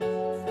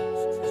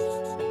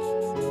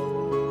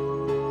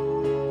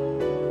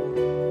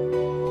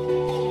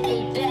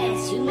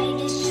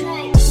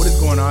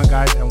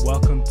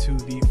welcome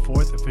to the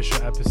fourth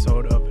official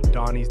episode of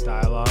Donnie's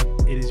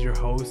Dialogue. It is your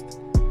host,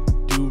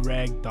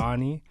 Do-Rag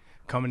Donnie,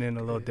 coming in a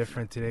little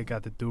different today.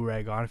 Got the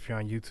do-rag on if you're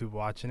on YouTube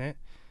watching it.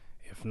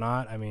 If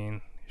not, I mean,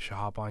 you should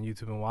hop on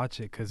YouTube and watch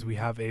it because we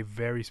have a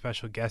very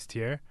special guest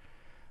here.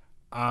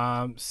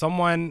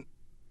 Someone,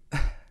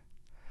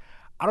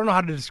 I don't know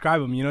how to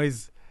describe him. You know,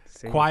 he's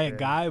a quiet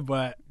guy,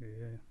 but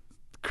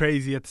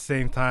crazy at the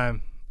same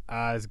time.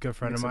 He's a good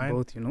friend of mine.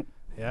 Both, you know.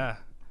 Yeah,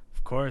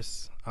 of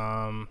course.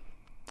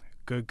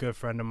 Good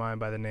friend of mine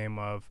by the name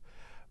of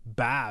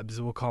Babs.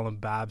 We'll call him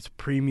Babs.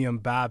 Premium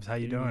Babs. How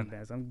you doing?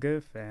 Babs. I'm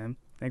good, fam.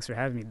 Thanks for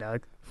having me,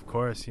 dog. Of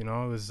course, you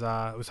know, it was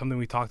something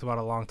we talked about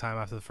a long time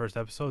after the first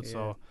episode,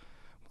 so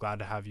I'm glad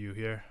to have you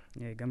here.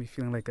 Yeah, it got me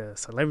feeling like a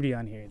celebrity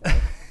on here, dog.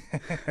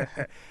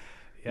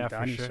 Yeah, for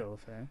Donnie sure. Show,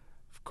 fam.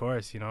 Of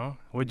course, you know.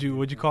 What'd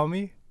you call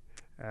me?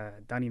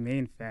 Donnie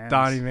Main, fam.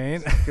 Donnie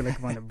Main. I feel like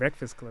I'm on the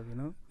Breakfast Club, you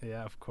know?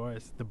 Yeah, of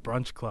course. The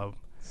brunch club.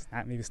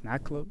 Maybe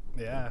Snack Club.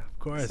 Yeah, of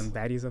course. Some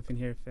baddies up in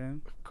here,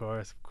 fam. Of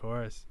course.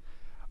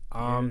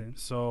 Yeah.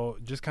 So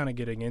just kind of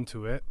getting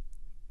into it.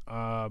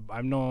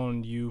 I've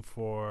known you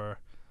for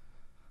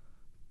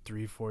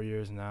 3-4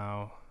 years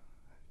now.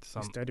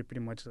 We started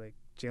pretty much like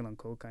Jail and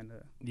Co. kind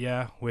of.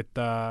 Yeah, with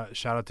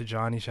shout out to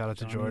Johnny, shout out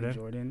to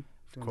Jordan.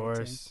 Of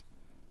course.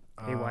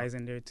 AY's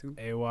in there too.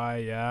 AY,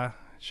 yeah.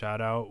 Shout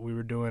out. We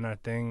were doing our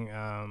thing,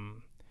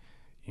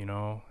 you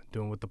know,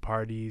 doing with the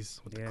parties,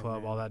 with the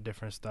club, all that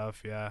different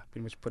stuff, yeah.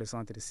 Pretty much put us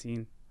onto the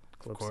scene.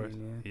 Club Of course,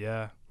 scene,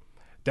 yeah.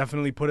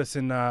 Definitely put us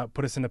in a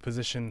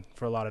position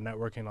for a lot of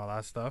networking, all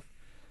that stuff.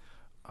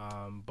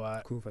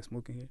 But cool if I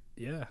smoke in here.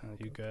 Yeah,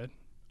 Okay. you good.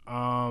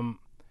 And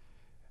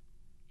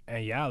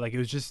yeah, like it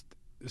was just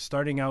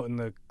starting out in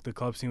the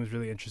club scene was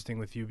really interesting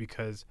with you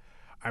because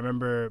I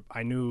remember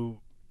I knew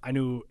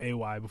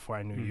AY before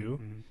I knew you,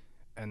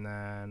 and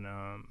then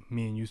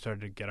me and you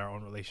started to get our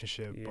own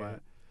relationship. Yeah.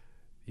 But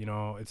you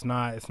know, it's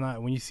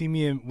not when you see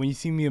me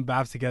and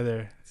Babs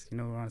together. You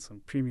know, we're on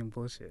some premium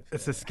bullshit.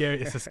 It's a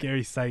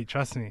scary sight.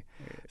 Trust me,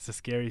 Yeah. it's a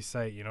scary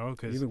sight. You know, We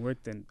because even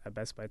worked at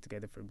Best Buy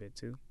together for a bit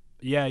too.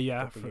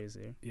 yeah, Couple years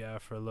there. yeah,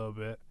 for a little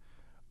bit.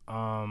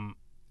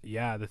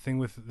 Yeah, the thing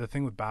with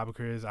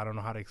Babakar is I don't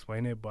know how to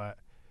explain it, but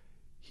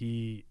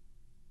he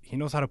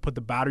knows how to put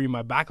the battery in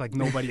my back like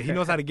nobody. He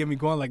knows how to get me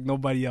going like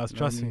nobody else.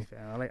 Trust me.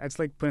 Fam. I just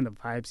like putting the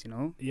vibes, you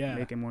know. Yeah.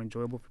 Make it more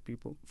enjoyable for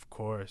people. Of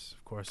course.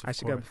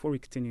 Actually, before we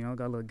continue, I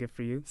got a little gift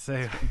for you.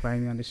 Say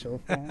Invite me on the show,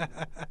 fam.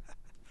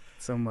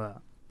 Some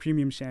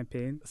premium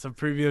champagne. some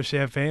preview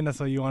champagne. That's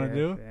what you want to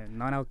do. Fam.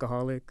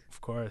 Non-alcoholic, Of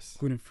course.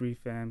 gluten-free,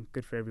 fam.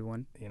 Good for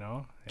everyone. You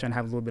know. Trying to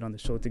have a little bit on the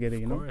show together,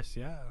 you know. Of course.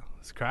 Yeah.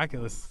 Let's crack it.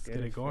 Let's get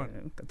it going.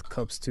 Fam. Got the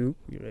cups too.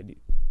 You ready?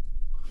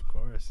 Of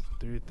course.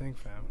 Do your thing,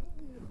 fam.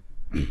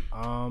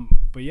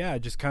 But yeah,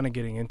 just kind of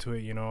getting into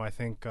it, you know, I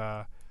think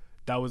that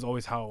was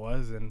always how it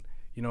was. And,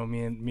 you know,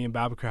 me and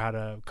Babakar had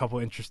a couple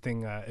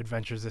interesting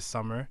adventures this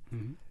summer,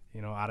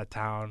 you know, out of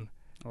town.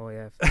 Oh,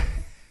 yeah. Fam.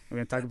 We're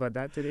going to talk about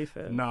that today,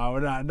 fam. No, we're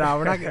not.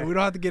 We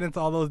don't have to get into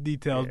all those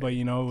details, but,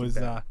 you know, it was...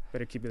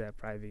 better keep it that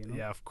private, you know?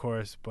 Yeah, of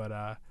course.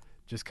 But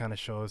just kind of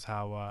shows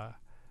how...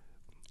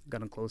 Got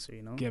them closer,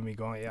 you know? get me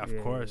going. Yeah, Yeah,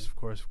 of course.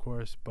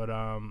 But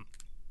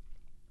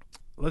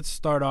let's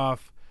start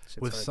off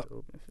with... Shit's hard to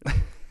open,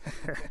 fam.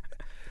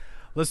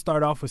 Let's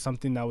start off with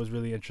something that was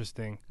really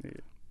interesting.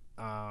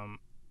 Yeah.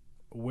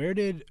 Where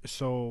did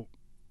that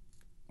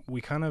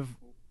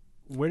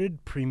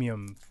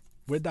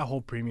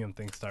whole premium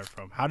thing start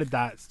from? How did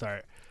that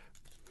start?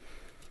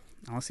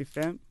 Honestly,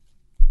 fam,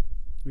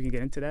 we can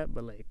get into that,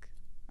 but like,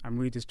 I'm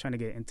really just trying to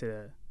get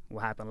into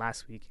what happened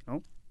last week, you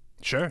know?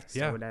 Sure, So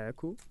yeah. with that,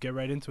 cool? Get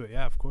right into it.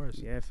 Yeah, of course.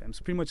 Yeah, fam.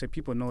 So pretty much like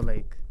people know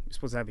like we're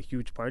supposed to have a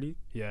huge party.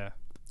 Yeah,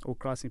 Old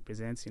Crossing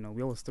presents, you know,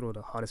 we always throw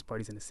the hottest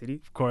parties in the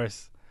city. of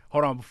course.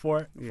 Hold on,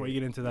 before Yeah, you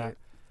get into that,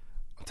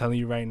 yeah. I'm telling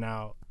you right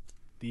now,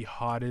 the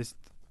hottest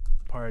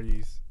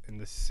parties in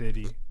the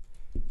city.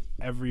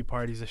 Every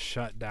party's a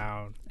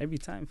shutdown. Every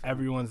time, fam.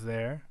 Everyone's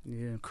there.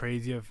 Yeah.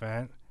 Crazy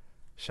event.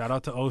 Shout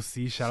out to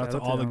OC. Shout out to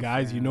out to all the them,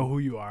 guys. You fam. know who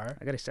you are.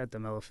 I gotta shout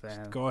them out,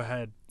 fam. Go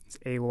ahead. It's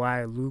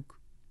AY, Luke,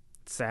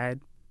 Sad,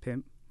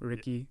 Pimp,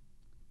 Ricky,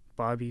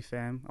 Bobby,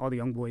 fam. All the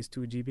young boys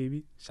too, G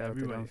baby. Shout out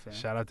to them, fam.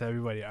 Shout out to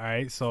everybody. All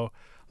right. So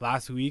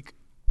last week,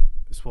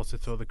 supposed to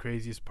throw the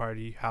craziest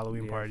party,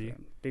 Halloween party.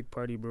 Fam. Big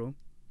party, bro.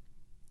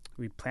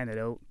 We planned it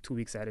out 2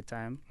 weeks at a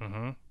time.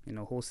 Mm-hmm. You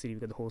know, whole city.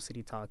 We got the whole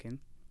city talking.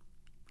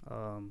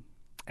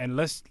 And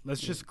let's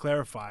just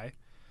clarify.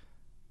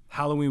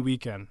 Halloween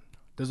weekend.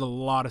 There's a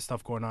lot of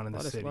stuff going on in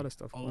the city. A lot of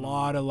stuff. A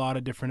lot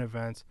of different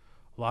events.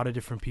 A lot of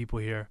different people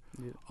here.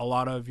 Yeah. A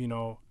lot of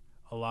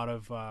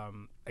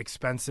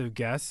expensive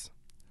guests.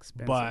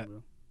 Expensive, But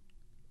bro.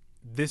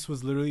 this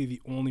was literally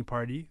the only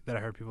party that I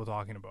heard people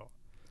talking about.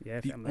 Yeah,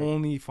 The fam. Like,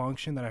 only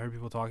function that I heard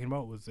people talking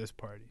about was this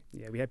party.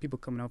 yeah, we had people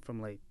coming out from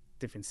like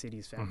different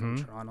cities, fam, Mhm.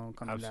 from Toronto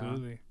coming down.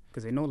 Absolutely.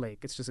 Because they know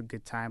like it's just a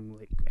good time.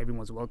 Like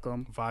everyone's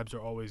welcome. Vibes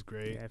are always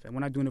great. Yeah, fam. We're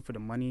not doing it for the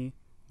money.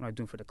 We're not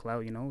doing it for the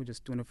clout. You know, we're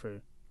just doing it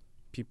for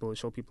people,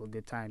 show people a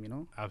good time. You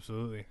know.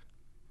 Absolutely.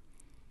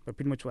 But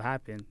pretty much what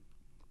happened.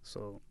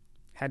 So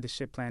had the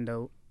shit planned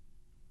out.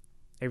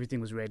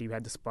 Everything was ready. We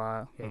had the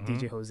spot. We had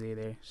DJ Jose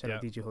there. Shout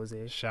out DJ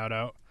Jose. Shout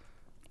out.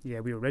 Yeah,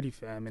 we were ready,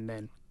 fam. And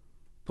then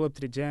pull up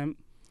to the jam.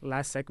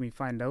 Last second, we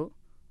find out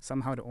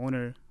somehow the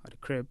owner of the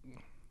crib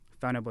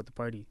found out about the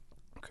party.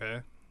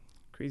 Okay.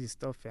 Crazy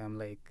stuff, fam.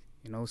 Like,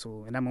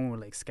 so in that moment,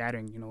 we're like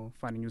scattering,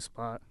 find a new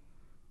spot.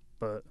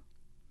 But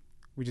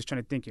we're just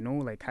trying to think,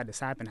 like, how this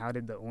happened? How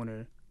did the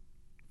owner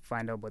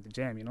find out about the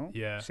jam,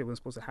 Yeah. Shit wasn't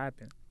supposed to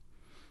happen.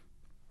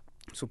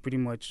 So pretty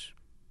much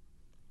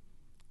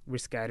we're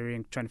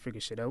scattering, trying to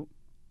figure shit out.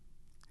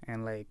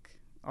 And, like,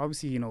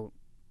 obviously,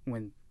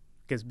 when it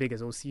gets big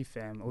as OC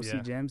fam,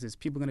 OC jams, is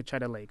people going to try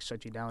to, like,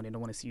 shut you down. They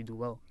don't want to see you do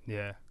well.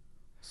 Yeah.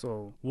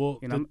 So, well,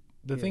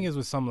 the thing is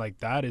with something like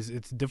that is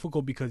it's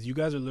difficult because you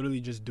guys are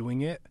literally just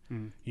doing it.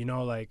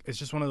 Like, it's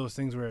just one of those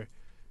things where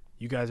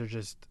you guys are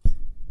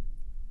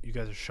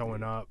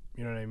showing up,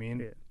 you know what I mean?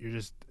 Yeah. You're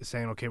just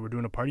saying, okay, we're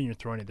doing a party and you're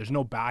throwing it. There's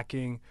no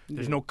backing.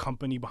 There's no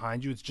company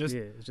behind you. It's just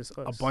us.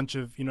 A bunch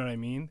of, you know what I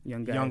mean?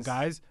 Young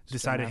guys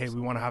decided, hey, we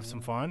want to have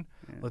some fun.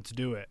 Yeah. Let's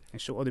do it. And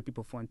show other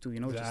people fun too,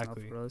 Exactly. just not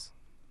for us.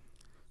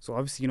 So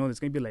obviously, there's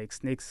going to be like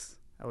snakes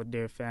out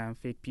there, fam,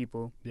 fake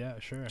people. Yeah,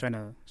 sure. Trying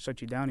to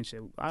shut you down and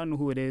shit. I don't know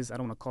who it is. I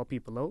don't want to call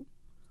people out.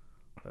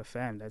 But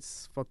fam,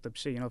 that's fucked up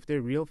shit. If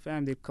they're real,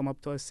 fam, they come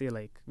up to us, say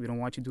like, we don't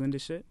want you doing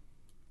this shit.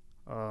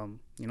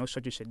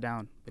 Shut your shit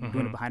down. But they're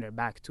doing it behind our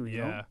back too,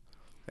 you know?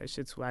 That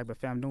shit's swag. But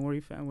fam, don't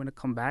worry, fam. We're gonna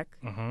come back.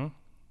 A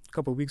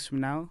couple of weeks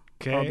from now.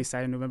 Okay. Probably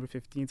Saturday, November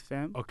 15th,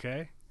 fam.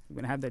 Okay. We're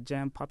gonna have that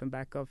jam popping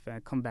back up,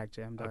 fam. Come back,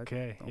 jam, dog.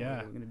 Okay, don't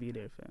worry, we're gonna be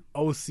there, fam.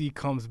 OC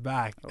comes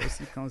back.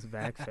 OC comes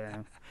back,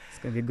 fam. It's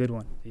gonna be a good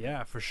one.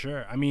 Yeah, for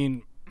sure. I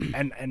mean,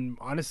 and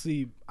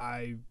honestly,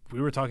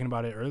 we were talking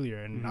about it earlier,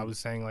 and I was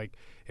saying like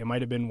it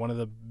might have been one of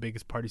the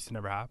biggest parties to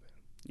never happen.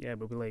 Yeah,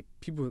 but like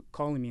people were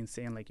calling me and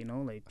saying like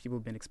like people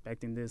have been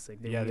expecting this,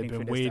 like they've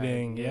been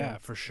waiting. Yeah,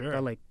 for sure.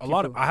 Like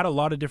I had a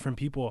lot of different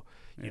people,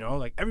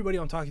 like everybody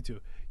I'm talking to.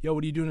 Yo,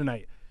 what are you doing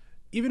tonight?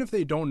 Even if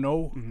they don't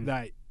know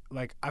that,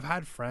 like I've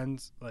had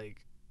friends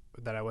like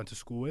that I went to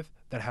school with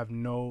that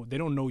they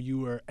don't know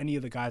you or any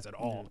of the guys at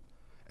all,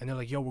 and they're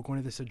like, yo, we're going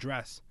to this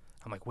address.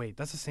 I'm like, wait,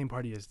 that's the same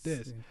party as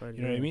this.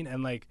 You know what I mean?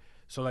 And like,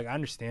 so like I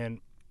understand,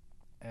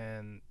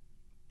 and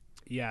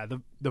yeah,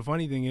 the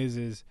funny thing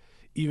is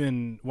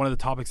even one of the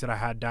topics that I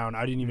had down,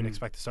 I didn't even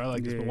expect to start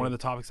like this, but one of the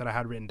topics that I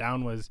had written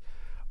down was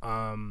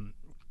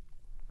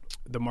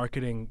the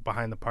marketing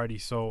behind the party.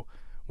 So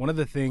one of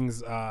the things,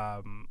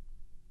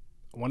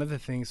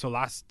 so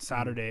last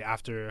Saturday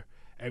after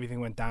everything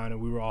went down and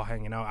we were all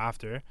hanging out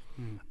after,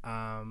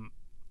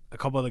 a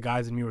couple of the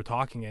guys and me were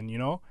talking, and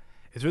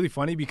it's really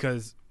funny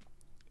because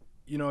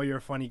you're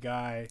a funny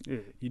guy,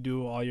 you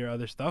do all your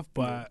other stuff,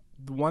 but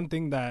the one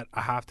thing that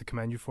I have to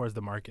commend you for is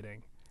the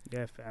marketing.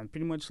 Yeah, fam.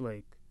 Pretty much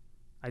like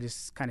I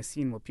just kind of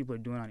seen what people are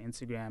doing on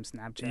Instagram,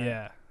 Snapchat.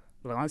 Yeah.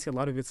 But honestly, a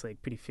lot of it's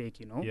like pretty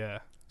fake, Yeah.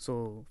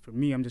 So for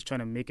me, I'm just trying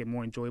to make it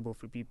more enjoyable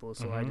for people.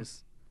 So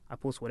I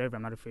post whatever.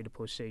 I'm not afraid to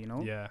post shit,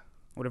 Yeah.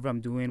 Whatever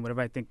I'm doing,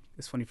 whatever I think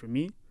is funny for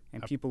me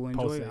and people will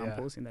enjoy it, I'm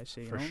posting that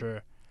shit, For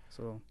sure.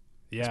 So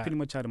it's pretty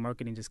much how the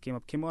marketing just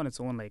came on its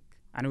own. Like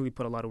I didn't really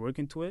put a lot of work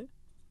into it.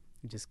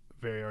 It just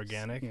very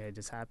organic. Yeah, it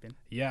just happened.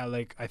 Yeah,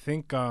 like I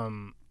think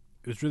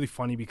it was really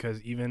funny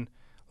because even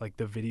like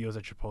the videos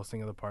that you're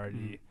posting of the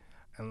party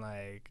and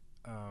like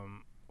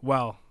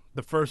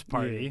the first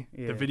party,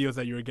 the videos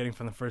that you were getting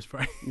from the first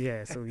party.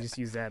 Yeah, so we just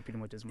use that pretty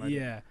much as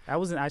marketing. Yeah. That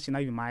wasn't actually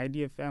not even my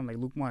idea, fam. Like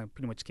Luke Moore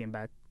pretty much came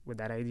back with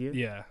that idea.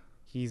 Yeah.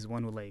 He's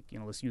one who like,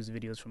 let's use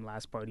videos from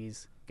last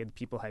parties, get the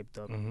people hyped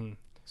up.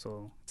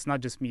 So it's not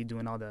just me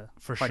doing all the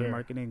party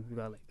marketing. We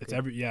got like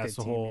it's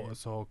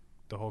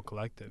the whole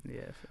collective.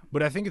 Yeah.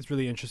 But I think it's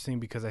really interesting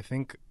because I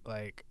think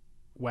like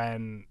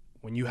when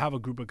you have a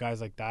group of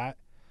guys like that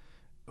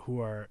who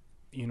are,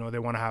 they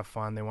want to have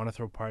fun, they want to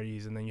throw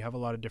parties, and then you have a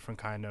lot of different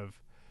kind of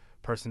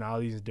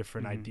personalities and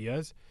different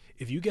ideas.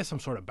 If you get some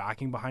sort of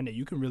backing behind it,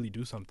 you can really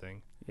do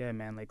something. Yeah,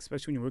 man. Like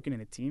especially when you're working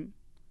in a team,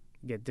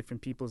 you get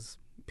different people's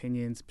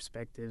opinions,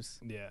 perspectives.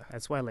 Yeah.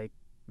 That's why like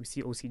we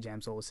see OC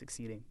Jams always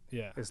succeeding.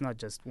 Yeah. It's not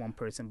just one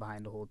person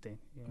behind the whole thing.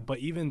 Yeah. But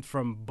even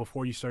from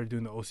before you started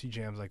doing the OC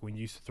Jams, like when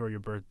you used to throw your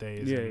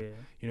birthdays, you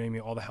know what I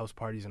mean, all the house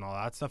parties and all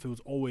that stuff, it was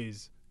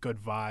always good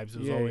vibes.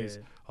 It was always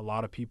a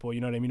lot of people.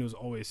 You know what I mean? It was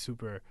always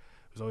super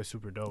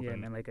dope. Yeah,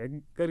 man. Like I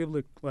gotta give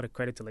a lot of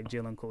credit to like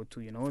Jalen Cole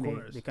too.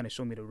 They kind of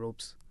showed me the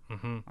ropes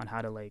on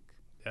how to like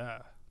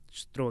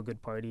just throw a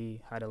good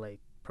party, how to like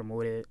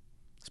promote it.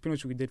 It's pretty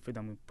much what we did for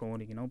them with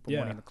promoting,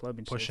 promoting the club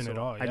and pushing shit. it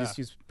all. I just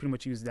pretty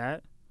much use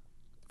that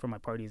for my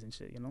parties and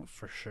shit,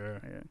 For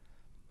sure. Yeah.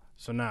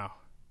 So now,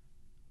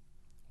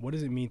 what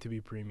does it mean to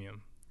be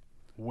premium?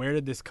 Where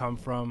did this come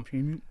from?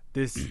 Premium?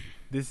 This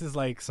is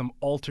like some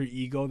alter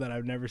ego that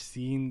I've never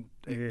seen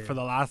for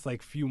the last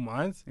like few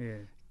months. Yeah.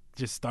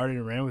 Just started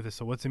and ran with it.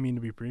 So what's it mean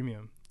to be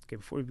premium? Okay,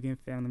 before we begin,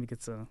 fam, let me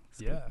get some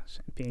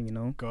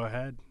champagne, Go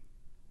ahead.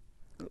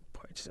 Good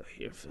parties out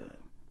here, fam.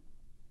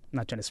 I'm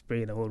not trying to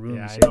spray the whole room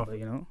and shit, but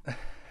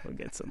we'll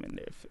get some in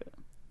there,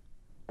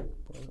 fam.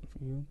 Pour some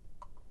for you.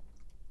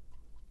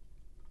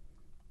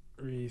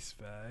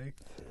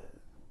 Respect.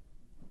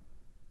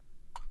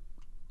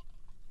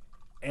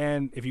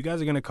 And if you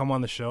guys are gonna come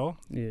on the show,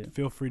 Yeah.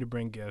 feel free to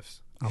bring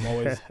gifts.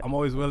 I'm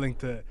always willing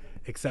to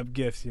accept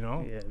gifts. You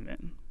know. Yeah,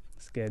 man.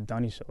 Let's get a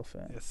Donnie show,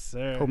 fam. Yes,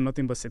 sir. Hope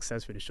nothing but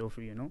success for the show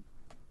for you, you know?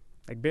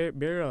 Like, Bear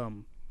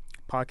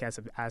podcasts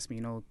have asked me,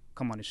 you know,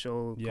 come on the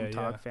show, come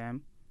talk,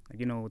 fam. Like,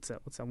 you know, what's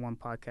that one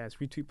podcast,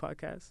 Retweet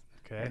Podcast?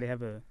 Okay. Like, they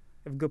have a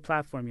good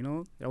platform, you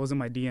know? That wasn't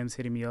my DMs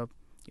hitting me up.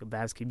 Yo,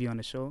 Babs, can you be on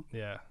the show?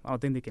 Yeah. I don't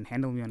think they can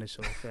handle me on the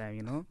show, fam,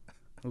 you know?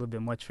 A little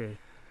bit much for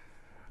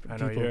I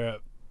know people.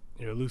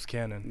 you're a loose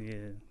cannon.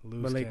 Yeah.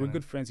 Loose But, like, cannon. we're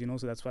good friends, you know?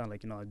 So that's why,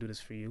 like, you know, I do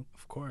this for you.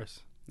 Of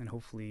course. And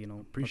hopefully, you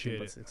know, Appreciate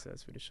nothing it. but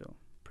success for the show.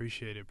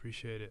 Appreciate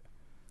it.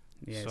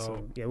 Yeah, So-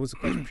 so yeah, it was a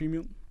question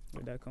premium.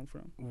 Where'd that come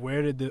from?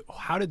 Where did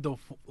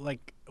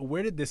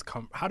this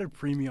come? How did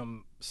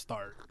premium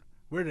start?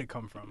 Where did it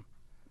come from?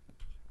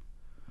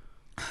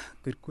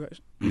 Good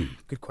question.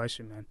 Good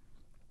question, man.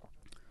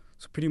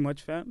 So pretty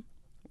much, fam,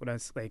 when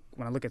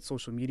I look at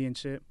social media and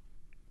shit,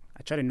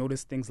 I try to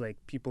notice things like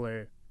people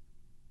are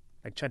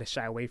like try to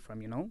shy away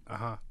from, you know?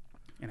 Uh-huh.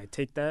 And I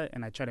take that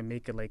and I try to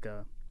make it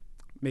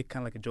make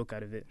kind of like a joke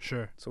out of it.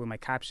 Sure. So with my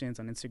captions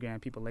on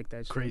Instagram, people like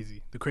that shit.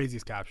 Crazy. The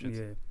craziest captions.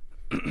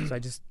 Yeah. So I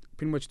just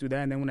pretty much do that.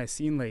 And then when I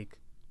seen like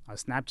on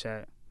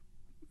Snapchat,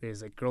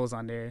 there's like girls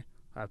on there,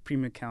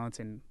 premium accounts,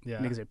 and Yeah.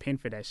 niggas are paying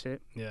for that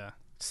shit. Yeah.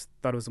 Just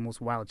thought it was the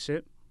most wild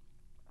shit.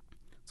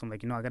 So I'm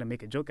like, you know, I gotta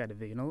make a joke out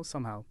of it, you know,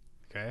 somehow.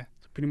 Okay.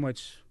 So pretty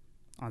much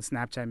on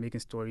Snapchat making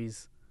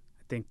stories.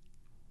 I think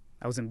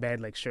I was in bed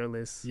like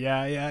shirtless.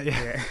 Yeah.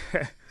 Yeah.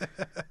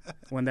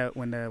 when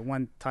the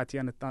one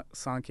Tatiana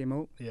song came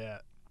out, Yeah.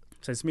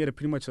 so I just made a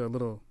pretty much a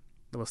little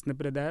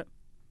snippet of that,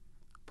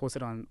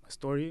 posted on a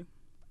story,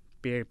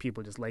 bare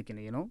people just liking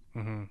it, you know.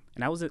 Mm-hmm.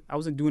 And I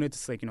wasn't doing it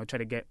to like, you know, try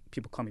to get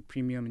people call me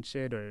premium and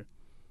shit, or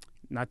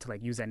not to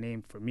like use that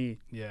name for me.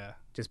 Yeah.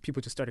 Just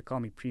people just started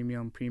calling me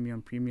premium. And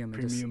Premium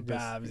just,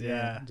 Babs,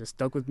 yeah. just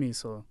stuck with me.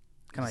 So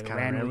kind of Just like kinda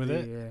ran ran with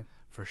with it. Yeah.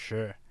 For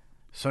sure.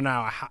 So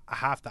now I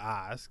have to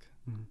ask,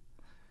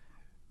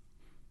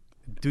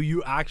 do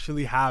you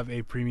actually have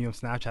a premium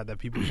Snapchat that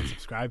people can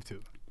subscribe to?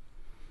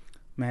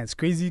 Man, it's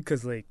crazy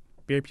because like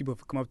bare people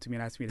have come up to me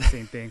and asked me the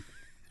same thing.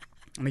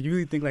 And like, you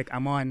really think like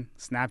I'm on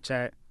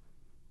Snapchat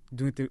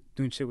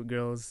doing shit with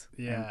girls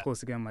Yeah. and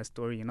posting it on my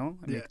story, you know?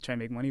 And Yeah. try to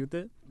make money with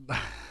it.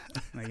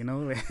 Like, you know,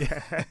 like,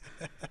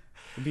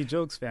 it'd be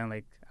jokes, fam.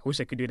 Like, I wish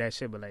I could do that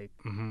shit, but like,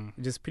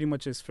 Mm-hmm. just pretty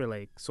much just for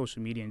like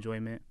social media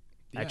enjoyment.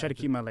 I try to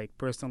keep my like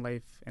personal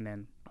life and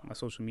then my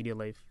social media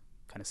life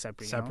kind of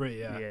separate. Separate,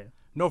 you know? yeah.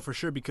 No, for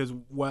sure, because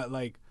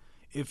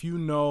if you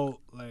know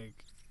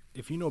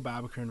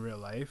Babacar in real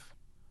life,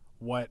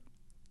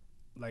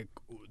 like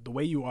the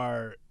way you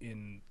are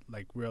in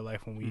like real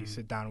life when we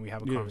sit down and we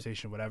have a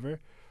conversation, whatever,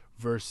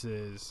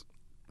 versus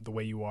the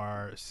way you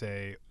are,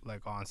 say,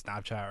 like on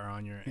Snapchat or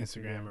on your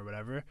Instagram or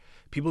whatever,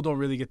 people don't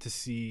really get to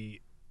see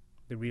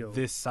The real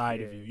this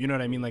side of you. You know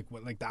what I mean? Like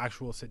the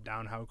actual sit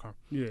down,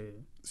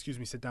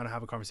 sit down and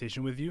have a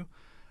conversation with you.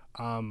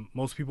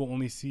 Most people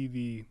only see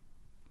the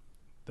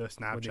what they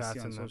see Snapchats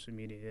on and social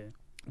media.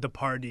 the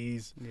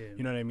parties, Yeah.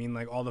 you know what I mean?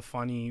 Like all the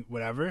funny,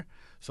 whatever.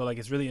 So like,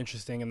 it's really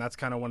interesting. And that's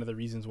kind of one of the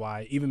reasons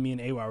why even me and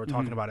AY were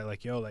talking about it.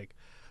 Like, yo, like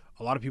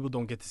a lot of people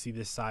don't get to see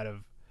this side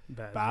of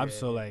Babs.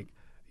 So like,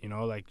 you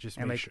know, like just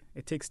and make like sure.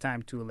 it takes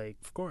time to like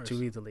Of course. to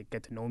really to like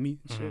get to know me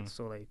and shit.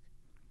 So like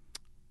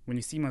when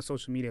you see me on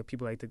social media,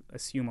 people like to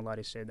assume a lot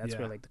of shit. That's Yeah.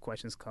 where like the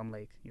questions come,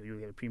 like you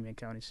get a premium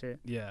account and shit.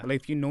 Yeah. But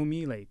like if you know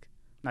me, like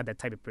not that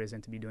type of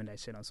person to be doing that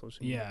shit on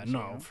social media. Yeah, and shit,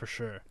 no, you know? for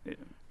sure. Yeah.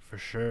 For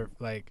sure.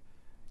 Like,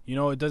 you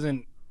know,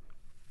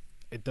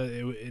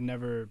 it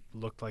never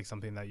looked like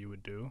something that you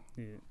would do,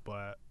 Yeah.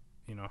 but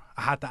you know,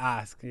 I had to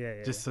ask.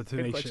 Yeah. Just to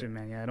Good make question, sure.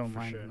 man. Yeah, I don't For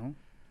mind, sure. you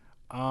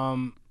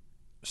know.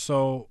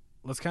 So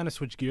let's kind of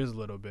switch gears a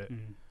little bit.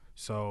 Mhm.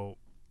 So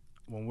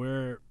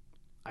when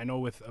I know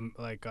with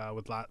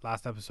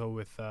last episode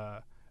with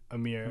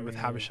Amir with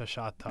Yeah. Habisha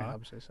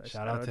Shata, Yeah,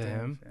 shout out to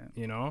him. Yeah.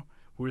 You know,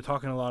 we were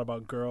talking a lot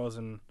about girls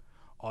and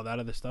all that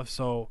other stuff.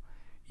 So,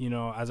 you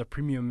know, as a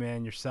premium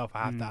man yourself,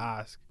 I have to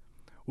ask,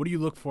 what do you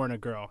look for in a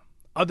girl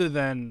other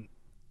than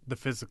the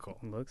physical?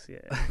 Looks, yeah.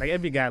 Like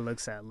every guy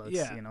looks at looks,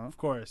 Yeah, you know. of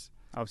course.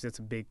 Obviously, it's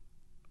a big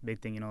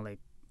thing, you know, like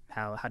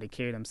how they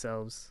carry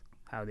themselves,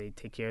 how they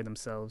take care of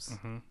themselves,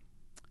 Mm-hmm.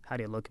 how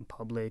they look in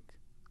public.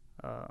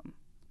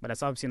 But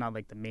that's obviously not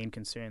like the main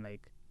concern.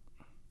 Like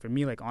for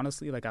me, like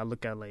honestly, like I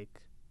look at like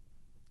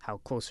how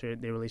close their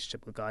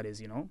relationship with God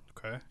is, you know.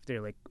 Okay. If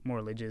they're like more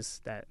religious,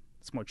 that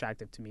it's more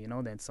attractive to me, you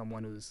know, than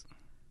someone who's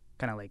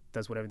kind of like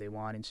does whatever they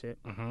want and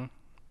shit. Mm-hmm.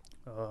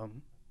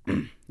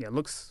 Yeah,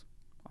 looks,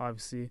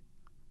 obviously,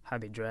 how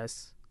they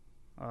dress,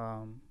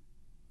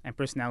 and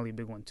personality,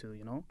 big one too,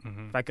 you know.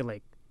 Mm-hmm. If I could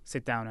like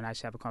sit down and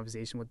actually have a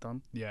conversation with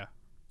them, Yeah.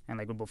 and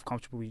like we're both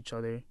comfortable with each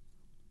other,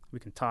 we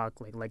can talk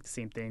like the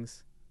same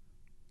things.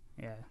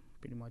 Yeah,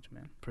 pretty much,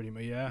 man. Pretty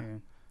much. Yeah.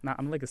 Nah,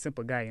 I'm like a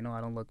simple guy, you know.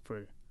 I don't look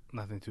for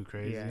Nothing too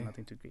crazy.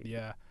 nothing too crazy.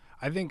 Yeah.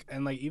 I think,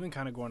 and like even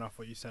kind of going off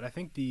what you said, I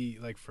think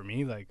for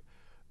me, like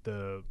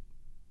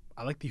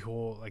I like the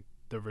whole like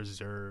the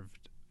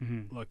reserved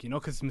look, you know,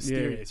 because it's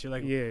mysterious. You're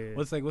like, yeah.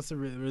 what's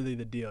really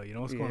the deal? You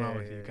know, what's going on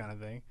with you, Yeah. kind of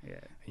thing. Yeah.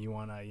 And you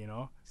wanna, you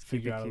know, Just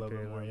figure out a keep little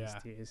it bit more. Yeah.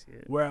 mysterious, yeah.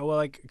 Where, well,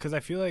 like, because I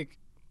feel like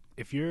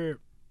if you're,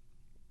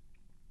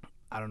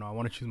 I don't know, I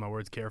want to choose my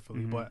words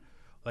carefully, but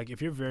like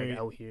if you're very Like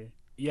out here.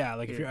 yeah,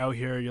 like if Yeah. you're out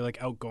here, you're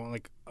like outgoing,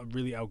 like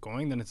really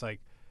outgoing, then it's like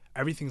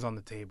everything's on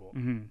the table.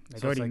 Like,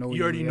 So it's like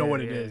you already know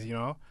what it is, you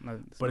know.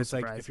 But it's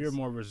like if you're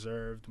more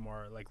reserved,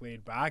 more like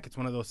laid back, it's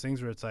one of those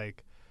things where it's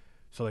like,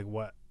 so like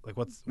what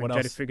else?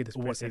 Try to figure this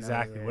What person out,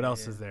 exactly? yeah, What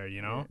else yeah, is there?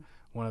 You know, yeah.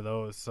 one of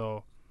those.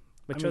 So,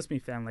 But I mean- trust me,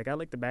 fam. Like I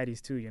like the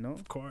baddies too. You know,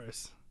 of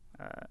course,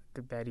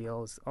 good baddie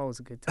always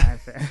a good time,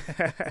 fam.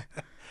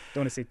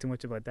 Don't want to say too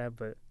much about that,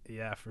 but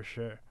yeah, for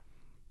sure.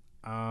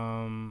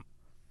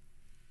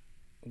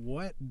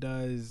 What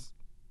does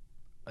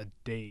a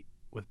date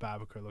with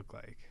Babacar look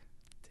like?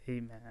 hey,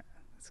 man,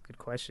 that's a good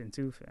question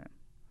too, fam.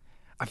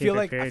 I Came feel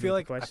like prepared with the I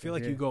feel questions,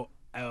 like yeah. you go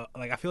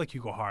like I feel like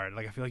you go hard.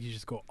 Like I feel like you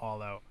just go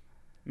all out.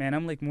 Man,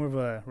 I'm like more of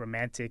a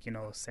romantic, you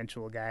know,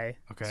 sensual guy.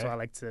 Okay. So I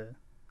like to.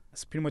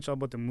 It's pretty much all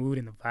about the mood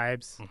and the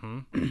vibes,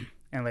 Mm-hmm.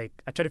 and like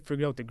I try to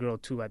figure out the girl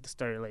too at the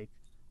start. Like,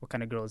 what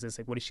kind of girl is this?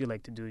 Like, what does she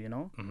like to do? You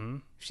know, Mm-hmm.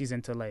 if she's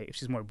into like, if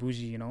she's more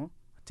bougie, you know,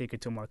 I take her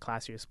to a more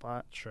classier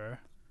spot. Sure.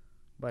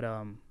 But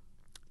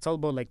it's all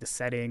about like the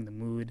setting, the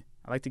mood.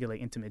 I like to get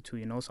like intimate too,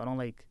 you know. So I don't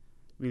like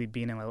really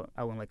being out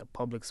in like a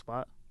public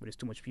spot where there's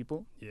too much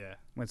people. Yeah.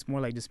 When it's more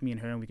like just me and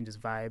her and we can just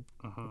vibe,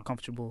 Mm-hmm. we're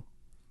comfortable.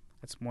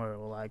 That's more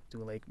what I like to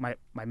do. Like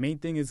my main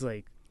thing is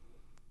like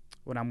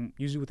when I'm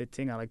usually with a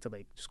thing, I like to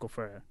like just go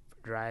for a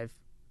drive,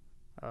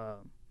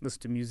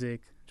 listen to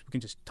music. We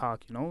can just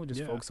talk, you know, just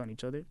Yeah. focus on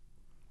each other.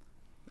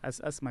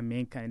 That's my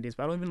main kind of dates.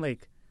 But I don't even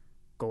like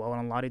go out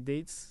on a lot of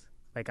dates.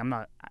 Like I'm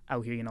not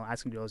out here, you know,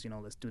 asking girls, you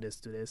know, let's do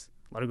this.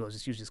 A lot of girls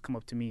just usually just come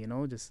up to me, you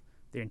know, just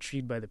they're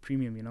intrigued by the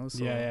premium, you know.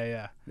 So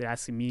yeah. they're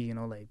asking me, you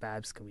know, like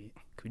Babs, can we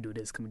do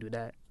this? Can we do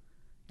that?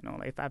 You know,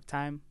 like if I have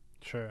time,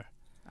 Sure.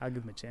 I'll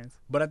give them a chance.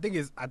 But I think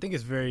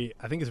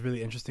it's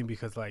really interesting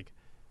because like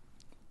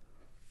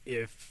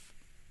if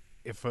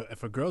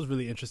a girl's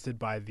really interested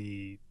by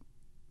the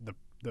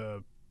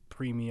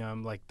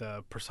premium, like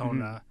the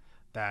persona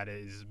that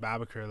is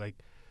Babacar, like,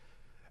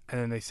 and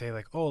then they say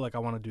like, oh, like I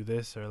want to do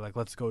this, or like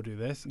let's go do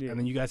this, Yeah. and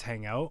then you guys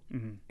hang out,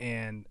 Mm-hmm.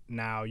 and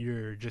now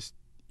you're just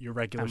your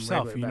regular I'm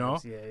self, regular you know.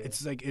 Babs, yeah.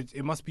 It's like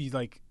it must be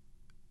like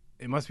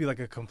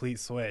a complete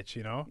switch,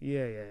 you know.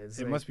 Yeah. It's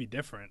It like, must be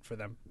different for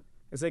them.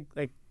 It's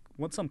like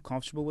once I'm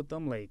comfortable with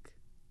them, like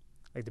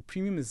the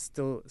premium is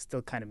still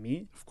kind of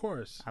me. Of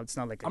course, It's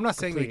not like I'm not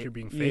saying like complete- you're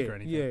being fake yeah, or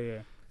anything.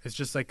 Yeah. It's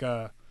just like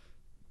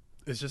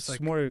it's just It's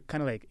like more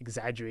kind of like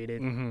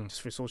exaggerated, mhm.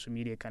 just for social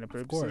media kind of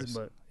Of purposes. course.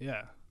 But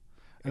Yeah,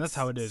 and that's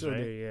how it is, still right?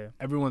 there, yeah,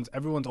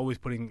 Everyone's always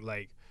putting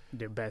like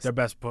their best. their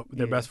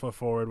Yeah. best foot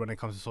forward when it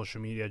comes to social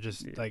media,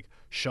 just Yeah. like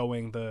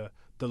showing the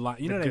line.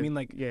 You the know what I good- mean?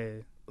 Like yeah,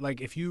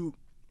 if you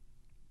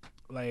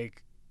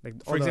like,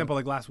 like for example,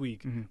 like last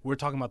week Mhm. we were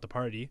talking about the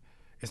party.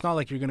 It's not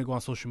like you're gonna go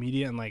on social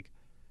media and like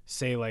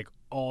say like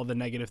all the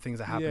negative things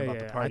that happened about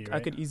the party. I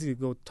could easily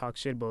go talk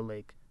shit about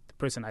like the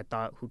person I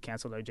thought who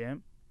canceled our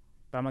jam,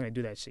 but I'm not gonna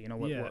do that shit. You know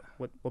what? Yeah.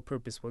 What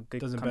purpose? What good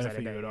doesn't comes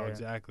benefit out of you that? at all. Yeah.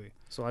 Exactly.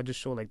 So I just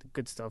show like the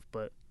good stuff,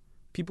 but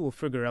people will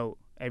figure out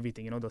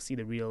everything. You know, they'll see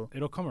the real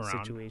It'll come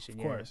around, situation.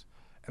 of course.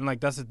 And like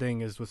that's the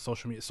thing is with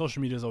social media.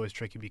 Social media is always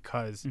tricky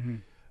because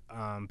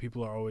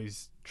people are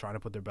always trying to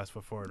put their best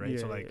foot forward, right? Yeah,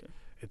 So like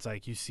it's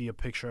like you see a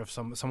picture of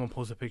someone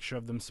posts a picture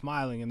of them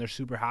smiling and they're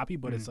super happy,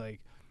 but it's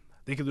like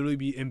they could literally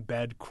be in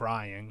bed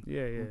crying.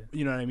 yeah.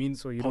 You know what I mean?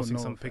 So you don't posting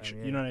know, some fam, picture.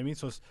 yeah. You know what I mean?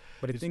 So it's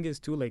But the thing is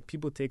too, like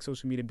people take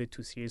social media a bit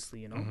too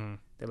seriously. You know, mhm.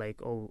 they're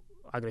like, oh,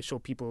 I gotta show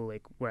people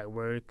like where I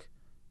work,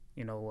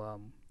 you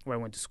know, where I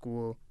went to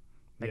school,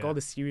 like Yeah. all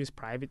the serious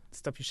private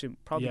stuff you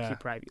should probably Yeah. keep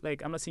private.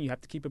 Like I'm not saying you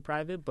have to keep it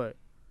private, but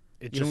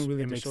It you just don't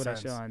really it have to makes show that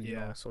sense. shit on you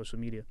know social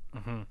media.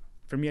 Mhm.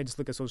 For me, I just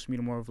look at social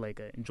media more of like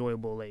a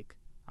enjoyable. Like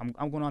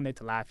I'm going on there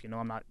to laugh. You know,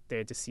 I'm not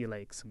there to see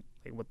like some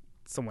like what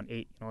someone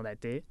ate, you know, that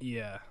day.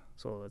 Yeah.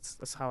 So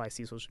that's how I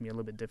see social media a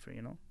little bit different.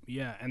 You know.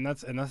 Yeah, and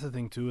that's the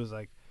thing too is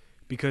like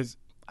because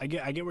I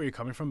get where you're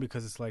coming from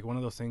because it's like one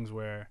of those things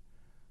where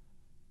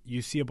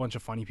you see a bunch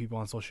of funny people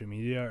on social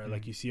media or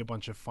like you see a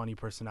bunch of funny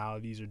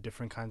personalities or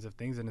different kinds of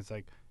things and it's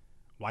like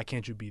why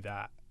can't you be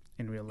that?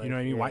 In real life, You know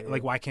what I mean?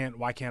 yeah,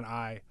 Why can't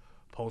I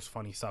post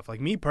funny stuff?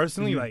 Like me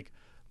personally, like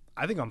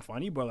I think I'm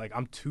funny, but like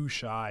I'm too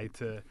shy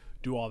to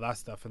do all that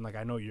stuff and like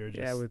I know you're just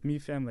Yeah, with me,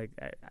 fam, like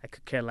I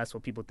could care less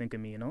what people think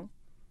of me, you know.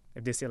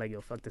 If they say like,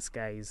 "Yo, fuck this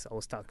guy," he's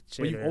always talking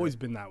shit. but you've or- always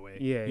been that way.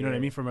 Yeah, You know what I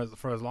yeah. mean?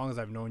 For as long as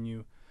I've known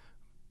you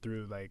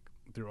through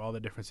all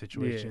the different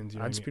situations, you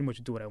know I what just I mean? pretty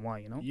much do what I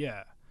want, you know.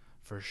 Yeah,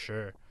 for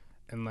sure.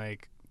 And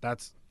like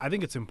I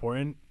think it's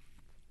important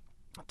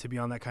to be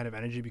on that kind of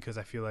energy because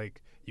I feel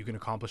like you can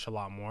accomplish a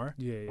lot more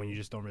Yeah, when you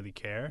just don't really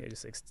care. yeah,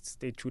 just like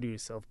stay true to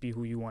yourself, be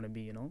who you want to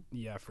be, you know.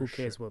 Yeah, for Who sure.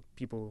 cares what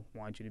people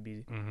want you to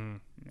be? Mm-hmm.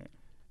 Yeah.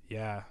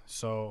 Yeah.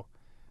 So,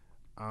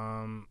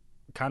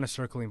 kind of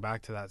circling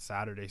back to that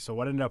Saturday. So,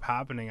 what ended up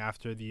happening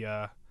after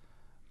the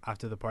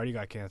party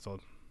got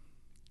canceled?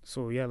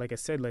 So yeah, like I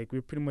said, like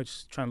we're pretty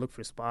much trying to look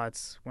for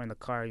spots. We're in the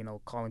car, you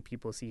know, calling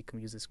people, see can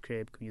we use this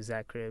crib, can we use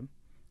that crib,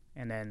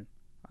 and then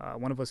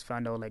one of us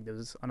found out like there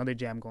was another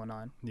jam going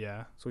on.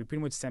 Yeah. So we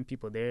pretty much sent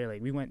people there.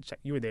 Like we went,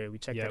 you were there, we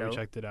checked it out. Yeah, we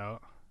checked it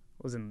out.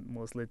 It wasn't the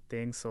most lit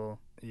thing, so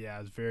Yeah,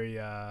 it was very.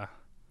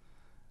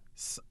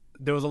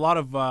 There was a lot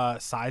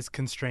of size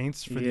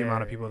constraints for the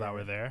amount of people that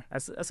were there.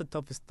 That's the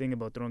toughest thing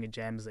about throwing a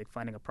jam is like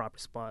finding a proper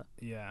spot.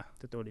 Yeah,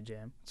 to throw the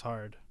jam. It's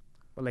hard.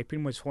 But like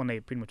pretty much whole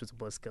night pretty much was a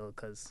buzzkill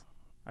because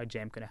our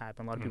jam couldn't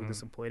happen. A lot of people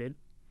disappointed.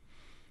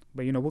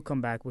 But you know we'll come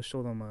back. We'll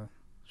show them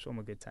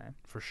a good time.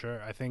 For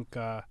sure. I think.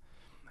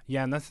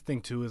 Yeah, and that's the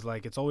thing too is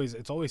like it's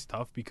always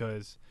tough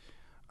because,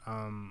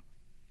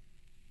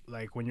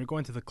 like when you're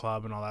going to the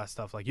club and all that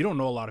stuff, like you don't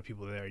know a lot of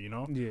people there, you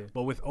know. Yeah.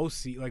 But with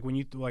OC, like when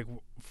you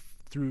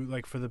through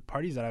like for the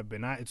parties that I've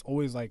been at, it's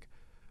always like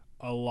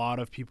a lot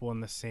of people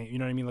in the same. You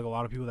know what I mean? Like a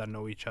lot of people that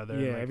know each other.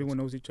 Yeah, like, everyone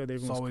knows each other.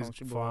 Everyone's always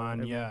comfortable.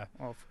 fun. Yeah,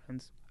 all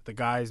friends. The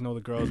guys know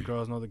the girls,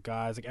 girls know the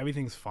guys. Like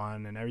everything's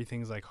fun and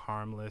everything's like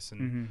harmless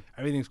and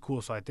everything's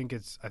cool. So I think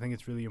it's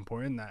really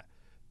important that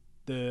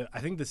the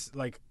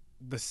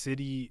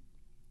city.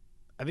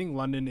 I think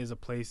London is a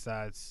place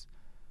that's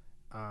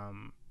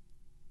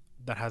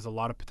that has a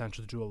lot of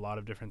potential to do a lot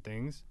of different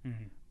things,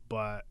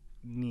 but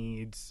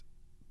needs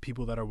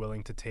people that are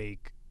willing to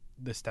take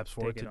the steps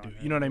forward to do.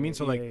 You know what I mean?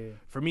 So like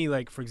for me,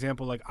 like for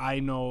example, like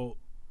I know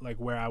like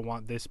where I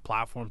want this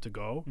platform to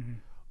go,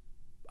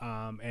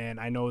 and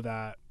I know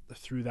that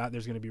through that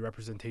there's going to be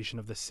representation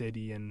of the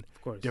city and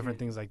different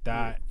things like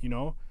that. You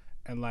know,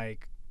 and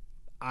like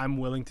I'm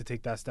willing to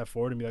take that step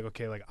forward and be like,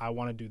 okay, like I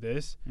want to do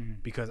this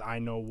because I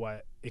know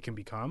what it can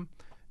become.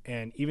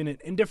 And even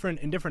in different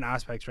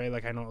aspects, right?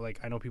 Like I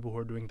know people who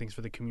are doing things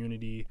for the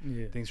community,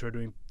 things who are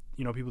doing,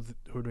 you know, people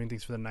who are doing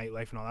things for the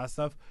nightlife and all that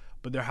stuff.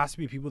 But there has to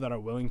be people that are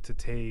willing to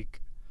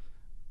take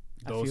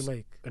those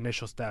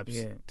initial steps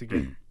to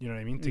get, you know what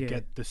I mean? To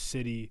get the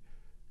city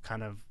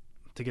kind of,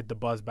 to get the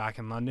buzz back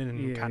in London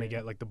and kind of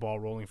get like the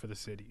ball rolling for the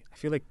city. I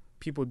feel like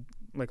people,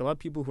 like a lot of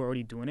people who are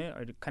already doing it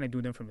are kind of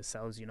doing them for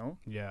themselves, you know?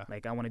 Yeah.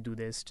 Like I want to do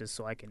this just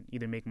so I can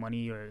either make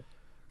money or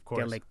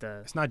get like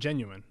the... It's not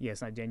genuine. Yeah,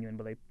 it's not genuine.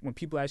 But like when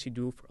people actually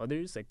do it for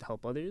others, like to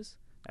help others,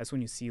 that's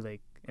when you see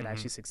like it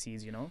actually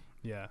succeeds, you know?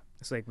 Yeah.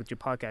 It's like with your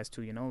podcast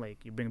too, you know? Like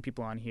you're bringing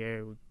people on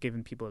here,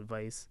 giving people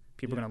advice.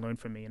 People are going to learn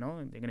from it, you know?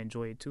 And they're going to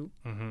enjoy it too.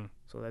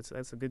 So that's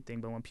a good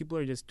thing. But when people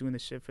are just doing the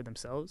shit for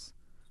themselves,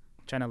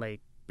 trying to like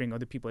bring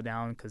other people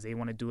down because they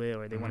want to do it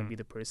or they want to be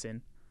the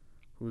person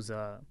who's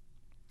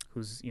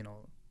you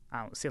know,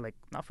 I don't say like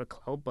not for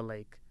clout but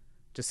like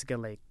just to get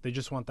like they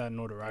just want that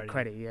notoriety,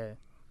 credit.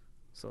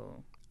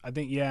 So I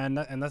think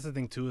and that's the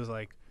thing too is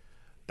like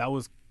that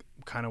was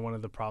kind of one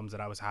of the problems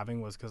that I was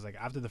having was because like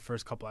after the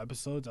first couple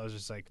episodes I was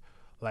just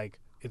like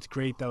it's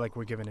great that like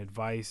we're giving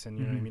advice and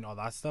you know what I mean, all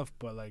that stuff,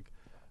 but like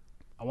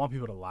I want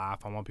people to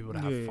laugh, I want people to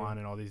have fun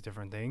and all these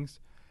different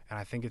things, and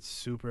I think it's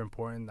super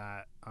important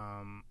that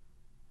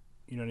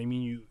you know what I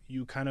mean,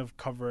 you kind of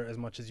cover as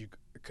much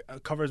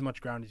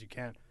ground as you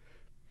can.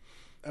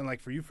 And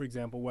like for you, for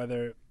example,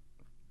 whether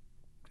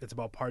it's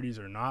about parties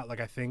or not, like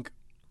I think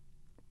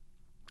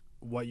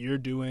what you're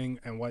doing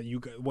and what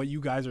you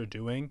guys are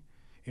doing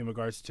in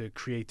regards to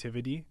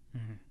creativity,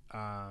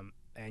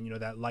 and you know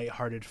that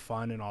lighthearted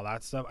fun and all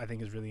that stuff, I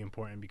think is really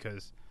important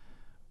because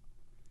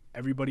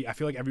I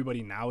feel like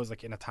everybody now is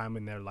like in a time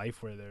in their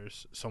life where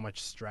there's so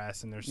much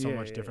stress and there's so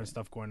much different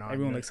stuff going on.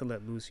 Everyone likes to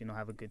let loose, you know,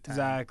 have a good time.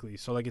 Exactly.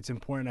 So like it's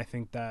important, I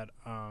think, that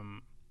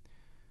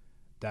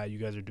that you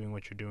guys are doing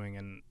what you're doing,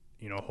 and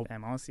you know,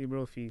 fam, honestly,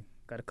 bro, if you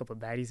got a couple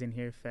baddies in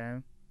here,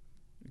 fam,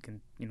 you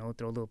can, you know,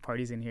 throw little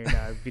parties in here,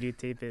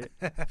 videotape it.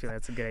 I feel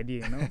that's a good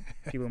idea, you know?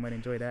 People might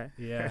enjoy that.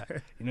 Yeah.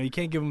 You know, you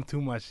can't give them too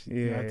much.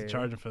 You have to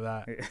charge them for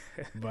that.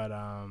 But,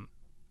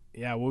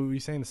 yeah, what were you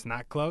saying? The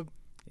snack club?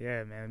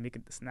 Yeah, man. Make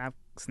it the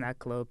snack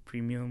club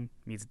premium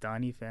meets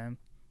Donnie, fam.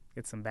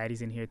 Get some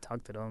baddies in here,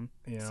 talk to them,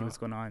 see what's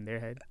going on in their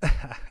head.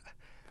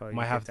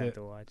 Might have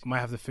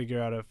to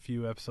figure out a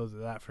few episodes of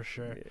that for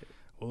sure. Yeah.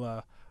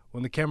 We'll,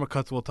 when the camera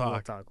cuts, we'll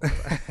talk.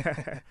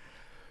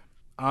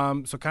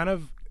 So kind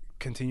of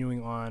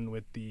continuing on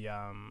with the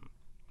I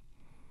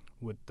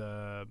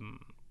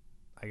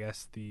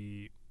guess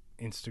the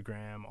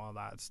Instagram, all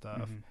that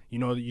stuff. You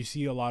know, you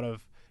see a lot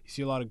of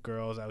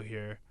girls out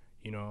here,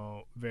 you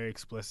know, very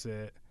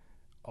explicit,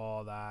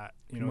 all that,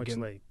 you know,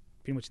 pretty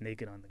much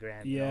naked on the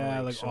gram. Yeah, you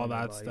know, like all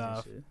that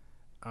stuff.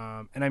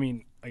 And I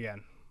mean,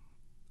 again,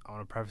 I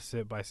want to preface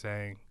it by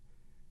saying,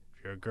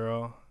 if you're a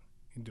girl,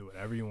 you can do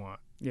whatever you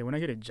want. Yeah, we're not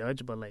here to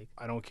judge, but like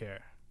I don't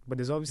care. But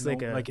there's obviously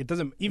like it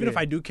doesn't. Even if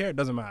I do care, it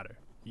doesn't matter.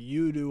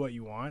 You do what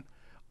you want.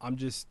 I'm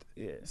just,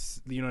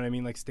 you know what I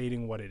mean, like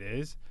stating what it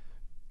is.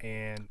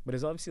 And but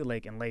there's obviously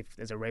like in life,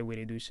 there's a right way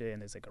to do shit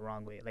and there's like a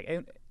wrong way. Like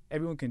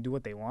everyone can do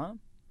what they want,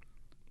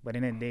 but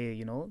in the end of the day,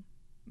 you know,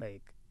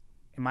 like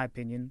in my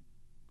opinion,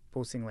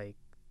 posting like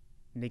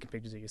naked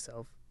pictures of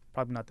yourself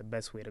probably not the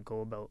best way to go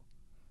about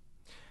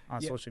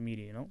on social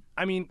media, you know?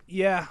 I mean,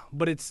 yeah,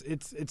 but it's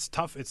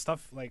tough. It's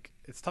tough. Like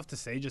it's tough to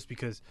say just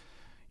because,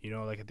 you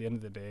know, like at the end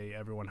of the day,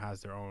 everyone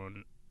has their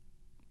own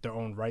their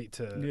own right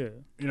to. Yeah.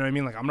 You know what I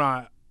mean? Like, I'm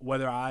not,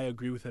 whether I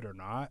agree with it or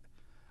not.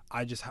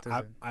 I just I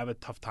Doesn't- have a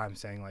tough time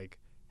saying like,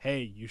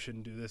 hey, you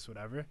shouldn't do this,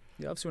 whatever.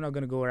 Yeah, obviously we're not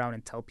gonna go around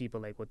and tell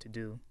people like what to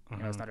do. You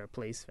know, it's Mhm. not our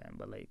place, fam.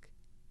 But like,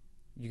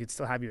 you could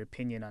still have your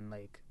opinion on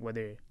like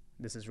whether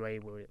this is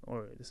right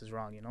or this is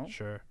wrong. You know.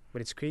 Sure.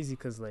 But it's crazy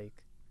because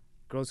like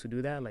girls who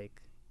do that,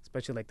 like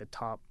especially like the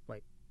top,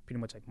 like pretty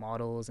much like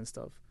models and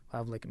stuff, who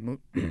have like a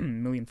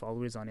million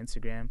followers on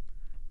Instagram,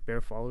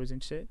 bare followers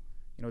and shit.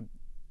 You know,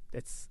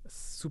 it's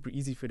super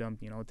easy for them,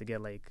 you know, to get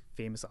like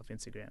famous off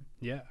Instagram.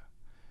 Yeah.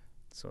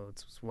 So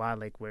it's wild,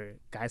 like where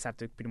guys have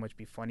to pretty much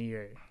be funny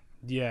or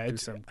Yeah. do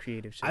It's. some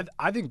creative shit.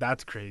 I think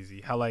that's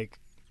crazy. How like,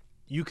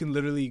 you can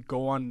literally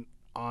go on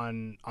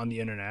the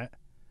internet,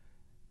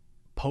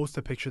 post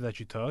a picture that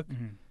you took,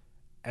 Mhm.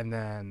 and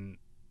then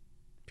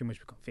Pretty much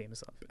become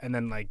famous off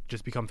it. like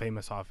just become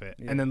famous off it,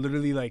 Yeah. and then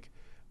literally like,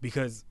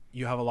 because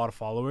you have a lot of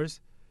followers,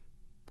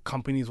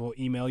 companies will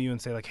email you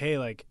and say like, hey,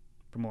 like,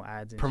 Promote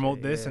ads and promote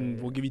shit. this Yeah, and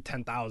yeah. we'll give you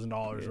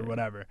 $10,000 or Yeah.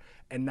 whatever.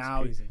 And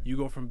now crazy. you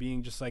go from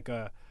being just like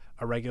a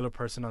regular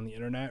person on the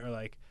internet, or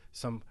like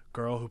some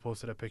girl who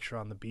posted a picture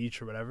on the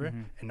beach or whatever,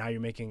 Mhm. and now you're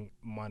making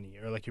money,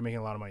 or like you're making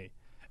a lot of money.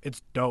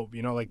 It's dope,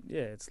 you know, like,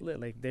 Yeah, it's lit.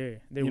 Like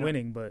they're You know-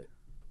 winning, but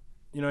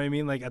you know what I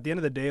mean? Like, at the end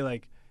of the day,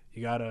 like,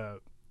 you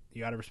gotta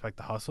respect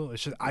the hustle.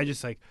 It's just, I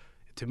just like,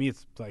 to me,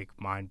 it's like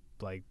mind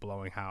like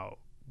blowing how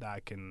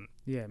that can.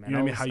 yeah, man. You know what I mean?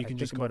 always- How you can think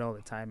just go- about it all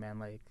the time, man.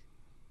 Like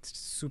it's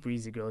super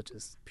easy, girl.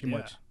 Just pretty Yeah.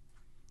 much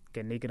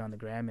get naked on the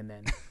gram and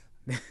then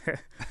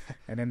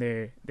and then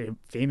they're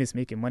famous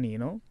making money. You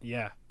know.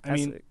 Yeah, I That's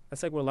mean, like,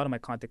 that's like where a lot of my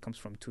content comes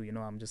from too. You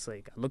know, I'm just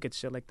like I look at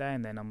shit like that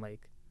and then I'm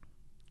like,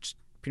 just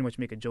pretty much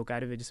make a joke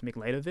out of it, just make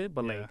light of it.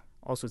 But Yeah. like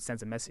also it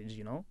sends a message.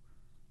 You know,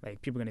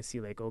 like people are gonna see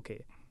like,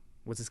 okay,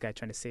 what's this guy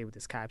trying to say with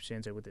his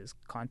captions or with his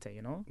content?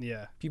 You know.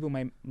 yeah, People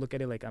might look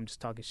at it like I'm just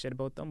talking shit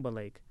about them, but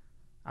like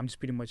I'm just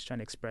pretty much trying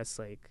to express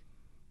like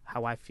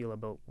how I feel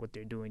about what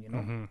they're doing, you know,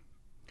 Mhm.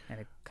 and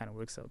it kind of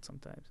works out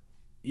sometimes.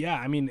 Yeah.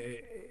 I mean,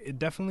 it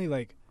definitely,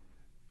 like,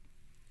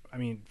 I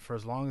mean, for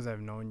as long as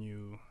I've known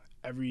you,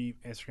 every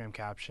Instagram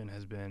caption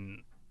has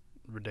been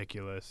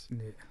ridiculous.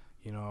 Yeah.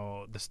 You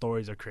know, the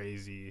stories are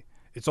crazy.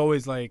 It's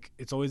always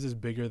this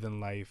bigger than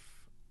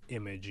life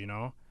image, you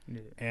know?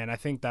 Yeah. And I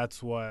think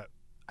that's what,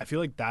 I feel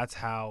like that's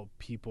how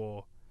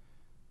people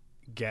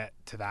get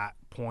to that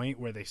point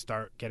where they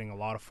start getting a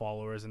lot of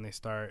followers and they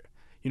start,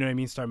 you know what I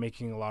mean, start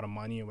making a lot of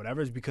money and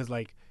whatever, is because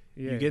like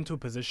Yeah. you get into a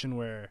position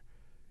where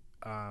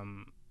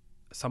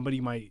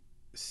somebody might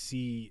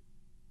see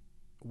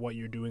what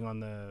you're doing on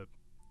the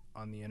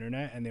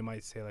internet, and they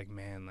might say like,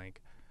 man,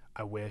 like,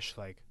 I wish,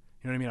 like,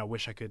 you know what I mean, I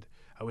wish I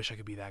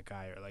could be that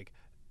guy, or like,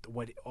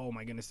 what, oh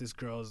my goodness, this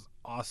girl's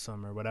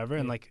awesome, or whatever.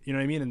 And Yeah. like, you know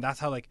what I mean, and that's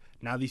how like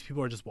now these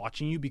people are just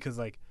watching you because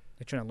like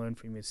They're trying to learn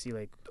from you, see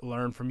like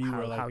learn from you,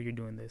 how, or like, how you're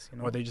doing this, you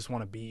know. or they just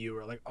want to be you,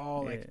 or like, oh,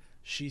 like, Yeah.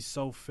 she's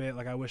so fit,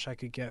 like, I wish I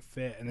could get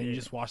fit, and then you Yeah.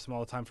 just watch them all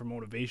the time for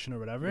motivation or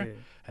whatever. Yeah.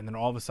 And then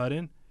all of a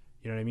sudden,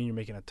 you know what I mean, you're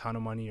making a ton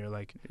of money, or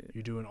like Yeah.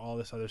 you're doing all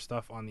this other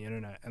stuff on the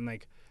internet, and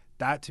like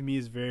that to me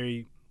is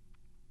very,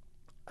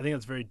 I think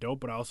that's very dope.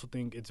 But I also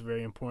think it's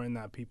very important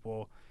that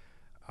people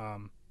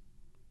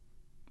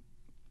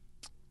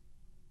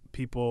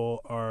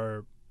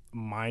are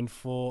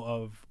mindful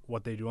of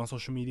what they do on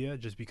social media,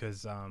 just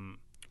because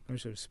We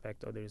should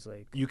respect others,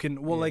 like you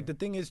can, well, like, Yeah. the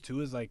thing is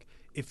too is like,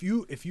 if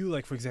you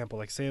like, for example,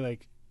 like, say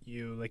like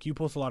you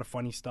post a lot of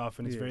funny stuff,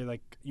 and it's Yeah. very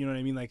like, you know what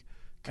I mean, like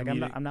I'm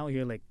comedic. not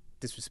here like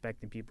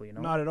disrespecting people, you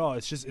know. Not at all.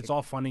 It's just, it's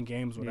all fun and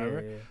games, Yeah,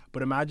 whatever. yeah,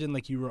 But imagine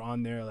like you were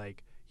on there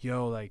like,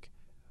 yo, like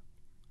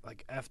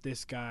F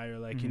this guy, or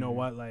like, you know Mhm.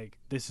 what, like,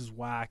 this is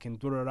whack, and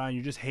blah, blah, blah, and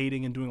you're just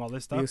hating and doing all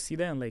this You'll stuff. see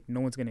that and like no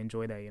one's gonna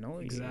enjoy that, you know.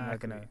 You're not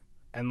Exactly. gonna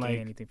And gain like,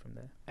 anything from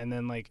that. and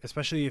then like,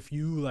 especially if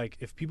you like,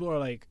 if people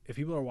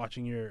are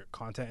watching your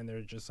content and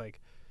they're just like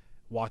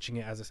watching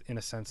it as in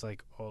a sense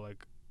like, oh,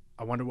 like,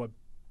 I wonder what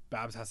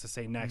Babs has to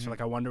say next, or Mhm.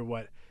 like, I wonder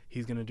what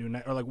he's gonna do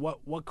next, or like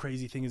what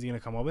crazy thing is he gonna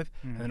come up with,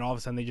 Mhm. and then all of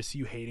a sudden they just see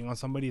you hating on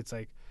somebody. It's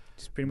like,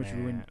 Just pretty much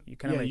ruin. man. You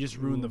kind of Yeah, like you just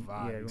ruin the vibe, Yeah,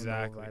 ruin the whole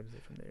exactly.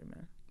 vibes from there,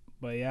 man.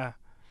 but yeah,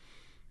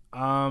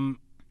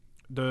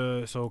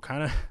 so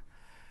kind of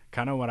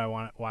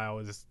why I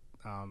was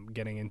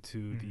getting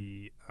into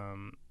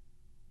Mhm.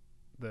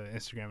 the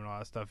Instagram and all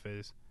that stuff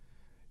is,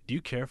 do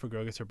you care if a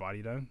girl gets her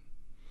body done?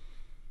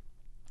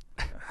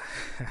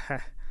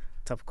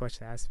 Tough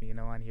question to ask me, you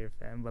know, on here,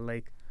 fam. But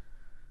like,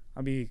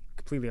 I'll be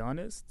completely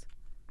honest.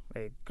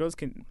 Like, girls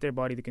can, their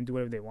body, they can do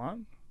whatever they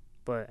want,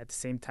 but at the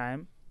same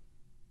time,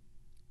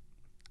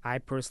 I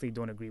personally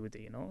don't agree with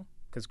it, you know,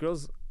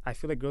 because I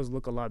feel like girls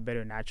look a lot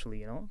better naturally,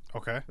 you know.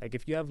 Okay. Like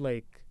if you have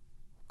like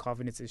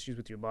confidence issues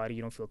with your body,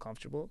 you don't feel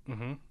comfortable,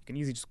 Mm-hmm. you can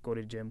easily just go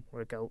to the gym,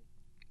 work out,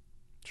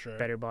 Sure.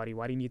 better body.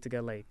 Why do you need to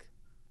get like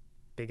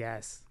big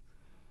ass,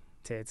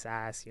 tits,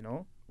 ass, you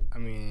know? I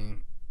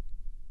mean,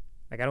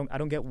 Like I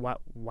don't get why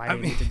I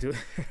you need to do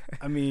it.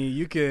 I mean,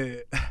 you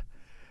could.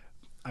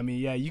 I mean,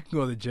 yeah, you can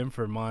go to the gym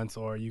for months,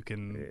 or you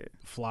can Yeah.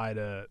 fly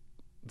to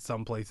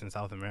some place in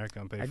South America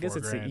and pay I guess $4,000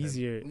 it's the and-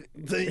 easier.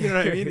 you know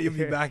what I mean? You'll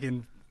be back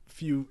in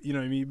few, you know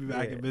what I mean, be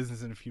back Yeah. in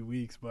business in a few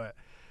weeks. But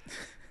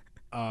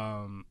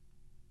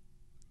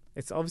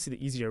It's obviously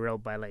the easier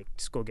route by like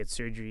just go get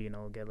surgery, you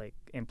know, get like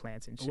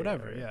implants and shit.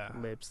 Whatever, or yeah.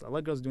 Lips. A lot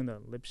of girls doing the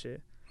lip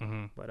shit.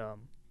 mm-hmm. But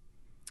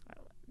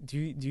do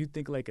you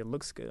think like it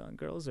looks good on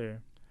girls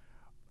or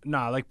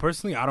Nah, like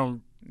personally, I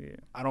don't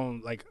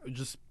yeah?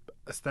 just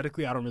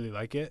aesthetically, I don't really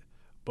like it.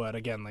 But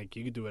again, like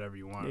you can do whatever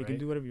you want, Yeah, you right? can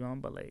do whatever you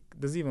want, but like it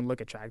doesn't even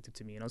look attractive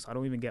to me, you know. So I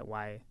don't even get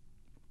why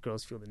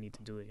girls feel the need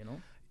to do it, you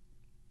know.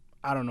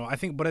 I don't know. I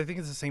think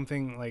it's the same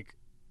thing. Like,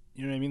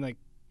 you know what I mean? Like,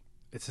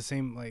 it's the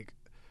same. Like,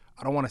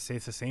 I don't want to say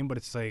it's the same, but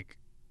it's like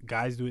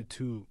guys do it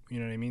too. You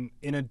know what I mean?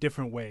 In a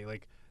different way.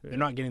 Like, they're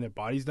not getting their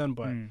bodies done,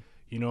 but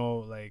you know,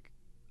 like,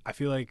 I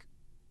feel like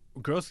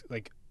girls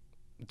like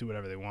do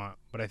whatever they want.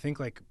 But I think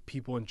like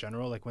people in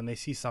general, like when they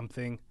see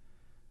something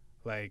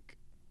like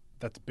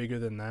that's bigger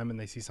than them, and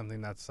they see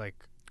something that's like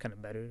kind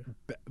of better.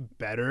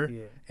 better,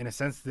 Yeah. in a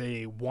sense,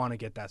 they want to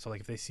get that. So like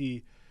if they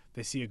see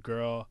a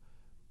girl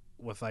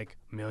with like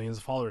millions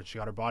of followers, she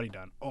got her body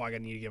done. Oh, I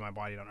need to get my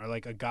body done. Or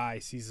like a guy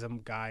sees some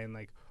guy in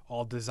like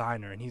all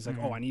designer, and he's like,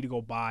 oh, I need to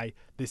go buy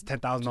this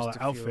 $10,000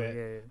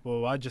 outfit,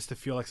 just to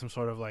feel like some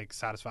sort of like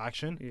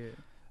satisfaction. Yeah.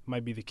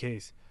 Might be the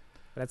case.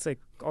 But that's like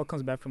all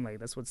comes back from like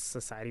that's what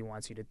society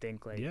wants you to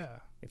think. Like, Yeah.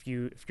 if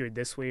you're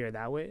this way or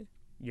that way,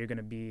 you're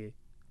gonna be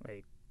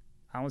like,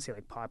 I don't want to say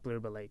like popular,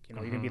 but like, you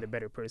know, you're gonna be the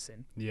better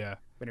person. Yeah.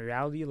 But in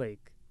reality,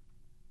 like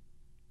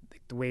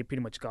the way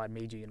pretty much God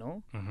made you, you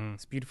know,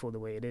 it's beautiful the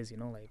way it is, you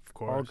know, like Of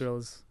course. all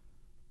girls,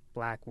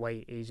 black,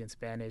 white, Asian,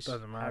 Spanish,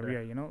 Doesn't matter.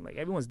 however, you know, like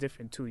everyone's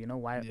different too, you know.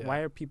 Why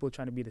are people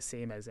trying to be the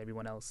same as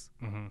everyone else?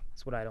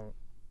 That's what I don't.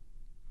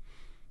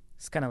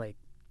 It's kind of like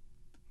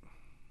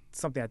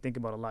something I think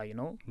about a lot, you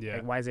know. Yeah.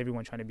 Like, why is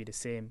everyone trying to be the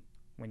same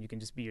when you can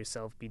just be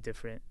yourself, be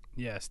different,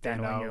 Yeah. stand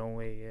Stand on out. your own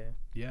way? Yeah.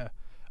 Yeah.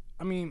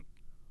 I mean,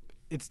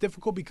 it's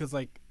difficult because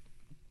like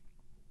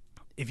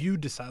if you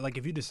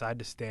decide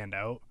to stand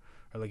out,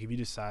 or like if you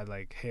decide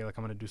like, hey, like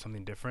I'm gonna do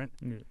something different,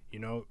 you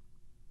know,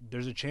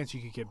 there's a chance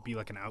you could be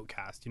like an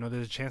outcast. You know,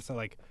 there's a chance that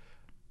like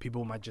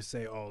people might just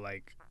say, oh,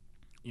 like,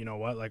 you know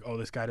what, like, oh,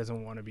 this guy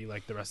doesn't want to be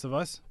like the rest of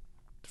us,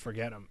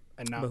 forget him.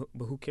 And now,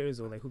 But who cares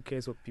though? Like, who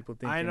cares what people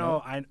think? I you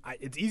know, I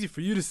it's easy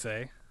for you to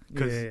say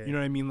because Yeah. you know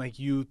what I mean. Like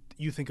you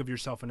think of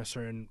yourself in a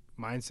certain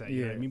mindset.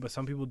 You know what I Yeah. mean. But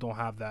some people don't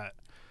have that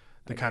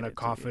the I kind get of it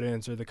too, yeah.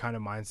 confidence or the kind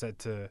of mindset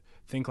to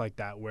think like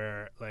that.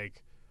 Where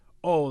like,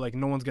 oh, like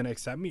no one's gonna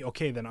accept me.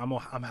 Okay, then I'm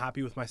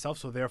happy with myself.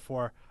 So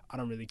therefore, I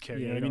don't really care.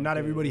 Yeah, You know you what I mean? don't Not care,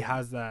 everybody yeah.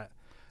 has that.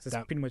 So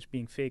it's pretty much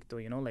being fake though,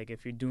 you know. Like,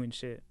 if you're doing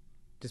shit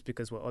just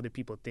because what other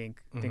people think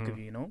of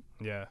you, you know,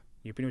 Yeah.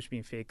 you're pretty much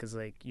being fake because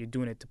like you're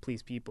doing it to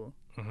please people.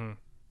 Mm-hmm.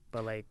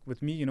 But like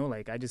with me, you know,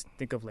 like I just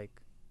think of like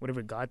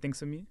whatever God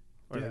thinks of me,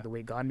 or Yeah. like the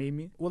way God made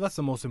me. Well, that's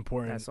the most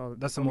important. That's all-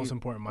 That's the only- most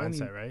important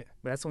mindset, only- right?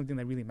 But that's the only thing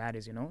that really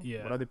matters, you know.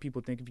 Yeah. What other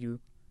people think of you,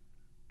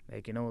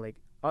 like, you know, like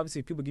obviously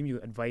if people give you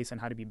advice on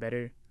how to be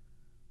better,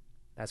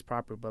 that's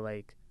proper. But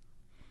like,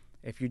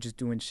 if you're just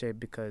doing shit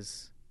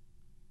because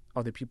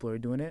other people are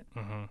doing it,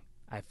 Mm-hmm.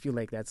 I feel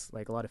like that's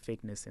like a lot of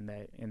fakeness in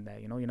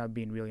that. You know, you're not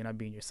being real. You're not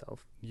being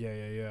yourself.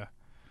 Yeah.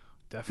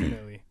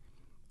 Definitely.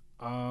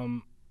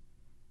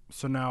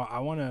 So now I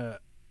want to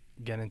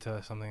get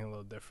into something a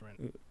little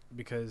different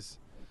because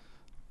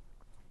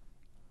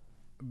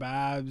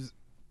Babs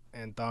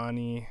and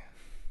Donnie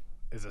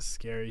is a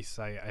scary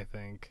sight, I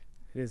think.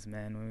 It is,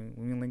 man.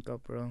 When we link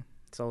up, bro,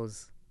 it's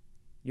always,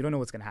 you don't know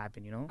what's gonna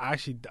happen, you know. I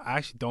actually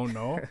don't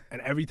know.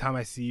 And every time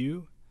I see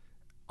you,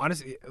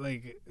 honestly,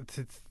 like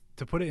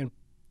to put it in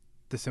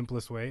the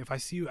simplest way, if I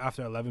see you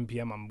after 11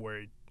 p.m., I'm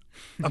worried.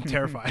 I'm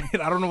terrified.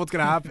 I don't know what's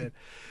gonna happen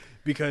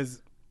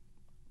because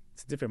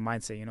It's a different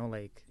mindset, you know.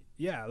 Like,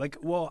 yeah, like,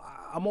 well,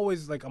 I'm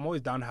always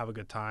down to have a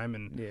good time,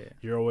 and yeah,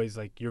 you're always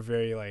like, you're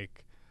very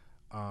like,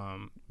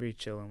 very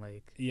chill and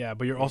like, yeah,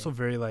 but you're also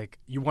very like,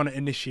 you want to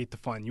initiate the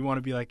fun. You want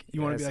to be like,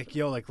 Yes. like,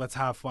 yo, like, let's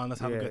have fun,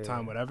 let's have a good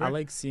time, whatever. I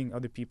like seeing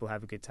other people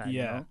have a good time.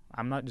 Yeah. You know?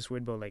 I'm not just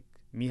worried about like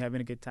me having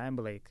a good time,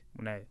 but like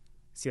when I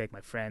see like my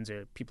friends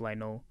or people I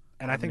know.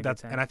 and I think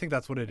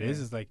that's what it is.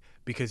 Yeah. Is like,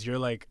 because you're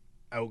like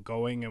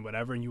outgoing and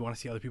whatever, and you want to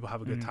see other people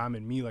have a good Mhm. time,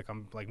 and me, like,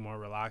 I'm like more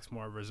relaxed,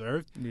 more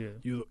reserved. Yeah.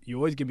 You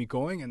always get me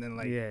going, and then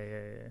like,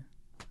 yeah.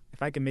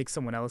 If I can make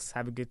someone else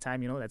have a good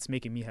time, you know, that's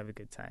making me have a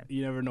good time.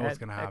 you never know what's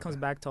gonna happen. That comes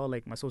back to all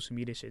like my social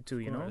media shit too,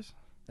 Of you know. course.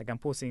 Like, I'm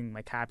posting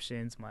my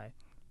captions, my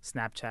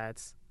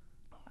Snapchats.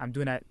 I'm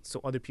doing that so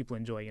other people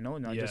enjoy, you know,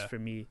 not Yeah. just for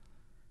me,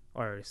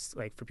 or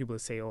like for people to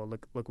say, "Oh,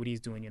 look what he's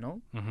doing," you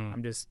know. Mhm.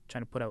 I'm just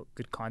trying to put out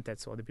good content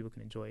so other people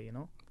can enjoy it, you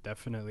know.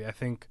 Definitely. I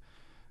think,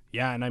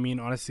 yeah, and I mean,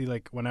 honestly,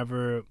 like,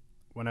 whenever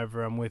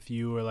I'm with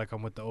you, or like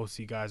I'm with the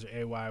OC guys or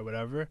AY,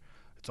 whatever,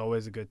 it's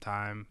always a good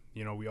time.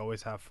 You know, we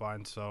always have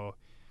fun. So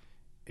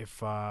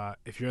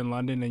if you're in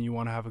London and you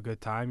want to have a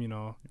good time, you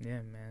know,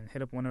 Yeah, man.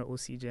 Hit up one of the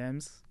OC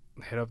jams.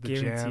 hit up the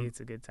Guarantee jam. it's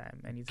a good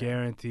time. Anytime.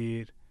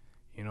 Guaranteed.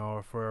 You know,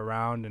 if we're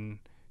around and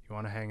you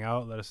want to hang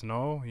out, let us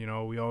know. You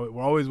know, we're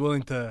always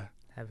willing to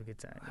Have a good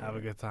time. have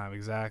a good time.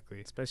 Exactly.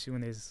 Especially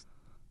when there's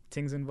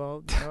things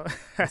involved. You know?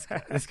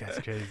 This guy's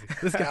crazy.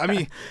 This guy. I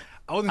mean,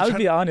 I'll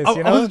be honest.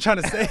 I wasn't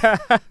trying to say.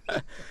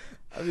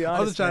 I'll be honest. I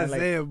wasn't trying to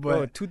say it, but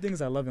bro, two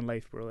things I love in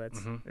life, bro. That's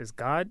is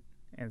God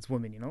and it's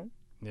women. You know.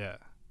 Yeah.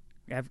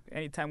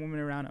 Anytime women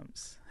around, I'm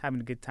just having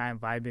a good time,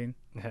 vibing.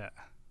 Yeah.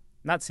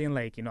 Not saying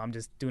like, you know, I'm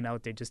just doing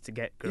out there just to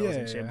get girls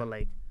and shit, but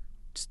like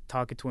just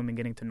talking to women,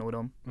 getting to know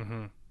them.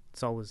 Mm-hmm.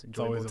 It's always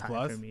enjoyable time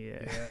plus. for me.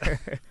 Yeah.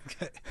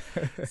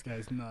 This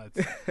guy's nuts.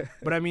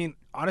 But I mean,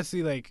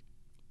 honestly, like,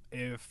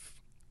 I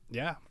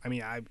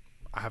mean, I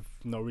have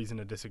no reason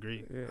to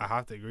disagree. Yeah. I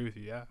have to agree with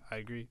you. Yeah, I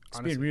agree.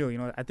 Just being real, you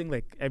know, I think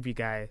like every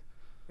guy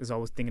is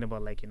always thinking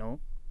about like, you know,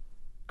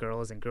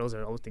 girls, and girls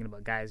are always thinking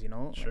about guys, you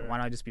know. Sure. Like, why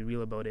not just be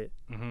real about it?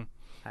 Mm-hmm.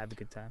 Have a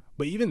good time.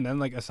 But even then,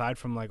 like, aside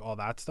from like all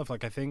that stuff,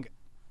 like I think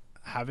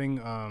having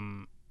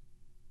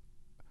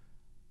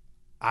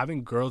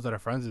girls that are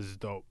friends is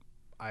dope.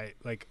 I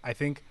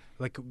think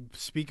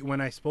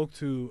when I spoke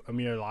to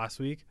Amir last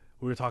week,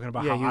 we were talking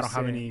about how I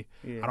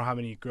don't have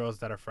any girls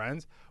that are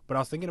friends, but I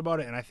was thinking about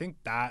it, and I think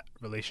that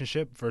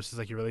relationship versus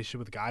like your relationship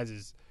with guys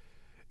is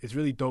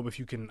really dope if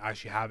you can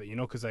actually have it, you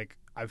know, because like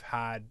I've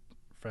had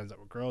friends that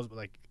were girls, but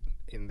like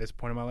in this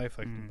point in my life,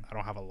 like I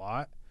don't have a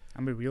lot.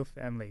 I'm a real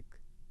fan. Like,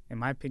 in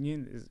my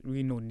opinion, there's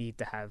really no need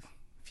to have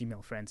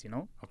female friends, you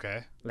know.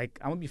 Okay. Like,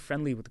 I want to be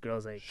friendly with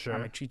girls. Like, sure. I'm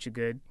gonna treat you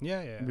good.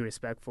 Yeah. Be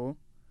respectful,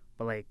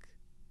 but like,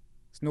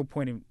 there's no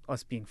point in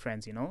us being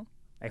friends, you know.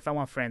 Like, if I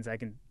want friends, I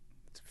can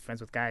be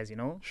friends with guys, you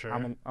know. Sure.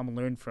 I'm gonna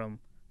learn from,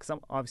 because I'm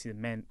obviously the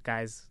men,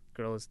 guys,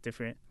 girls,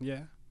 different.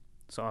 Yeah.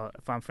 So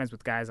if I'm friends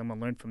with guys, I'm gonna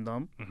learn from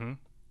them. Mm-hmm.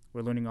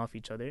 We're learning off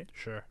each other.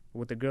 Sure.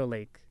 With the girl,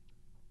 like,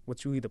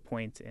 what's really the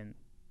point in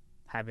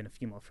having a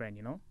female friend,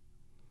 you know?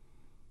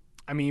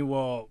 I mean,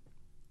 well,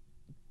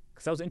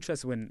 because I was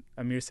interested when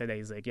Amir said that.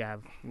 He's like, yeah, I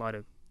have a lot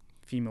of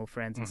female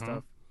friends and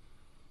stuff.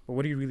 But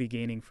what are you really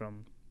gaining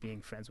from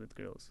being friends with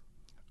girls?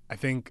 I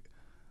think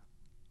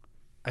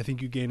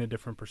you gain a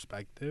different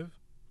perspective,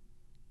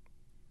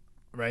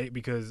 right?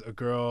 Because a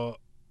girl's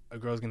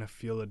gonna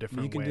feel a different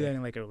way. You can do that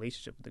in like a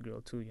relationship with a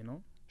girl too, you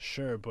know?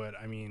 Sure, but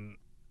I mean,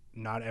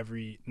 not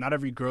every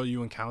girl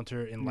you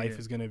encounter in life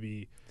is gonna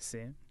be the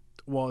same.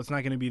 Well, it's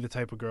not gonna be the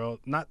type of girl.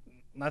 Not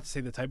to say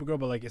the type of girl,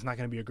 but like it's not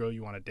gonna be a girl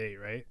you want to date,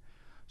 right?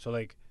 So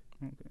like,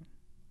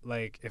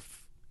 like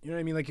if you know what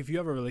I mean, like if you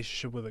have a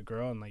relationship with a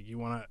girl and like you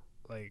wanna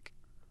like,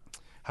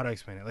 how do I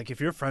explain it? Like if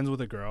you're friends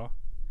with a girl,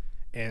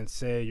 and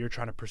say you're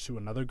trying to pursue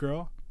another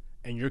girl,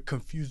 and you're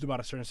confused about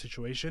a certain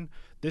situation,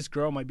 this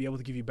girl might be able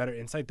to give you better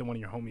insight than one of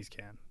your homies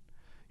can.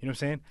 You know what I'm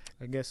saying?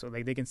 I guess so.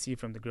 Like they can see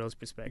from the girl's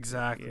perspective.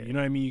 Exactly. Yeah. You know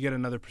what I mean? You get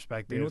another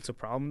perspective. You know what's a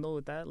problem though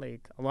with that?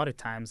 Like a lot of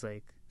times,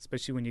 like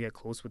especially when you get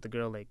close with the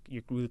girl, like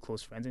you're really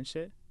close friends and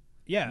shit.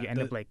 Yeah. You end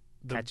up like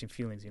catching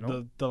feelings. You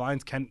know. The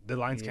lines can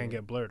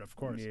get blurred, of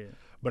course. Yeah.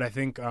 But I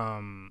think I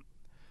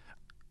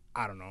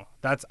don't know.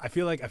 I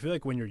feel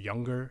like when you're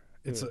younger,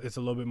 it's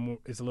a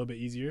little bit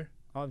easier.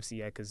 Obviously,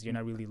 yeah, because you're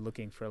not really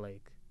looking for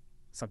like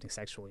something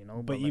sexual, you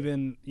know. But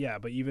even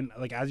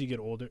like as you get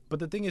older. But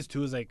the thing is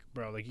too is like,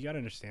 bro, like you gotta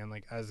understand,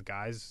 like as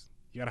guys,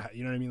 you gotta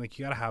you know what I mean. Like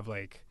you gotta have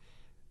like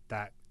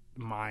that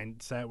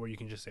mindset where you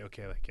can just say,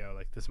 okay, like yo,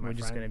 like this is my friend.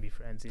 We're just gonna be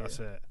friends. Yeah. That's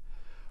it.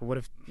 But what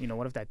if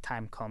that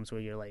time comes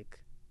where you're like,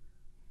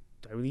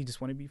 do I really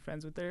just want to be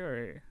friends with her,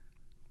 or?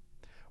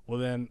 Well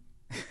then,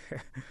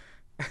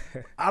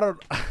 I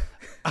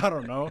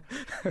don't know.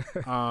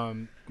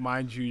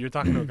 Mind you, you're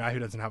talking to a guy who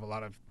doesn't have a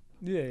lot of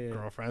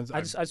girlfriends.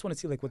 I just want to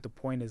see like what the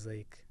point is,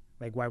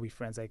 like why are we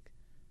friends? Like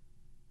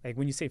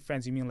when you say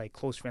friends, you mean like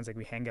close friends, like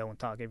we hang out and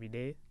talk every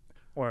day,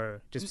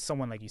 or just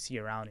someone like you see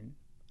around and?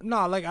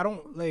 No, like I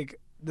don't like.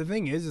 The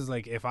thing is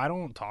like if I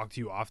don't talk to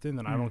you often,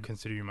 then I don't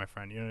consider you my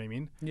friend. You know what I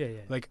mean? Yeah.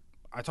 Like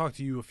I talk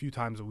to you a few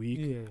times a week.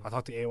 Yeah. I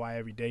talk to AY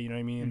every day. You know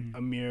what I mean?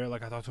 Amir,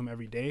 like I talk to him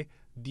every day.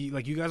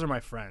 Like you guys are my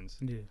friends.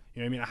 Yeah. You know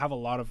what I mean? I have a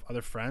lot of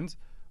other friends,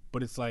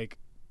 but it's like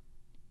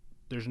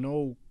there's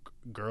no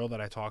girl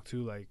that I talk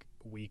to like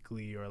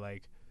weekly or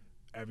like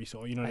every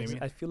so. You know what I mean?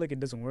 I feel like it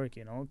doesn't work,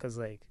 you know, because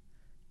like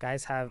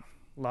guys have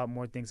a lot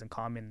more things in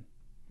common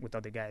with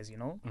other guys. You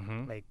know,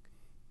 like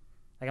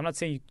I'm not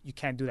saying you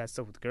can't do that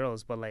stuff with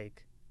girls, but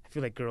like I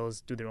feel like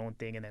girls do their own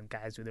thing and then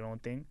guys do their own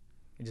thing.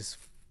 It just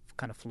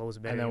kind of flows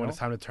better. And then when it's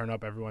time to turn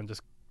up, everyone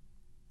just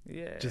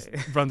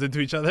runs into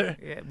each other.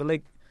 Yeah, but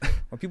like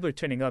when people are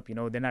turning up, you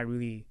know, they're not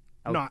really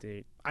out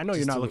there. I know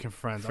you're not looking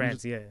for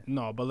friends. Yeah.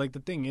 No, but like the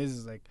thing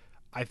is like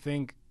I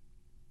think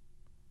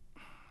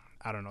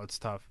I don't know. It's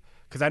tough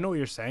because I know what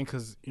you're saying.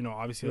 Because you know,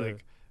 obviously,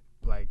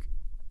 like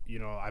you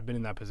know, I've been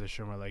in that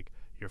position where like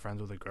you're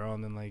friends with a girl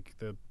and then like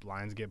the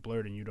lines get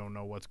blurred and you don't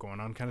know what's going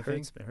on, kind of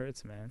thing. It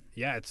hurts, man.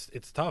 Yeah,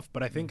 it's tough.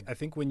 But I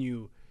think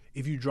when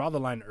if you draw the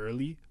line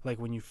early, like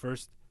when you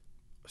first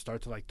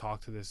start to like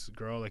talk to this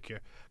girl, like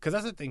because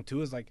that's the thing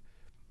too is like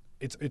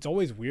it's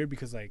always weird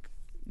because like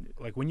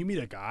when you meet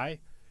a guy,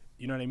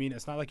 you know what I mean.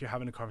 It's not like you're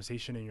having a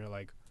conversation and you're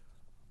like,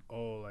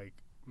 oh, like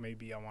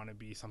maybe I want to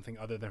be something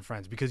other than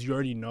friends because you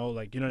already know,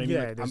 like, you know what I mean.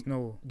 Yeah,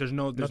 like, there's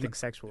nothing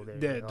sexual there.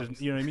 Yeah,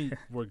 you know what I mean.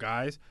 We're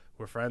guys,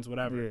 we're friends,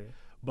 whatever. Yeah.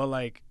 But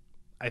like,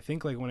 I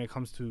think like when it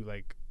comes to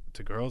like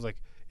to girls, like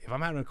if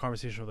I'm having a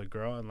conversation with a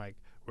girl and like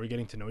we're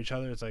getting to know each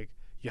other, it's like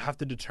you have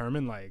to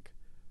determine like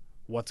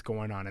what's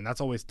going on, and that's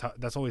always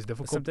that's always But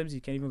difficult. sometimes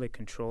you can't even like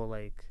control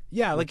like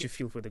Yeah, what like you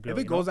feel for the girl. if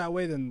it you goes know? that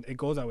way, then it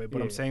goes that way.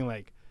 But I'm Yeah. saying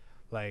like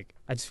I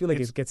just feel like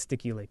it's- it gets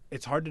sticky. Like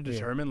it's hard to Yeah.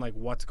 determine like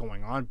what's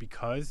going on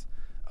because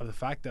of the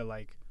fact that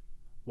like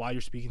while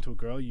you're speaking to a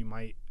girl, you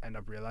might end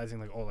up realizing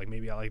like, oh, like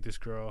maybe I like this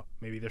girl,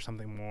 maybe there's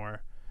something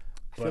more.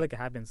 I feel But- like it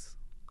happens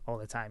all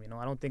the time. You know,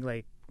 I don't think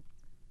like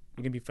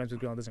you can be friends with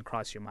a girl and it doesn't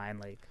cross your mind.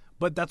 Like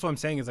But that's what I'm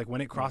saying is like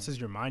when it crosses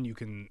your mind, you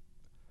can,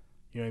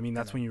 you know what I mean?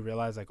 That's Kinda. when you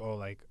realize like, oh,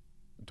 like,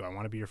 do I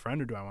want to be your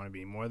friend or do I want to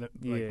be more than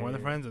Yeah, more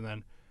than yeah. friends? And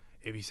then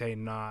if you say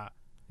nah,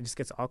 it just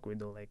gets awkward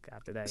though. Like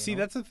after that. see, you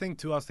know? that's the thing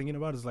too. I was thinking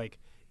about is like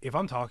if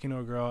I'm talking to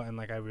a girl and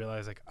like I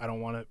realize like I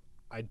don't want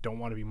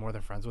to be more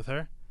than friends with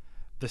her.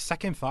 The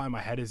second thought in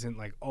my head isn't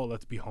like, oh,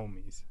 let's be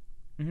homies.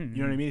 Mhm, You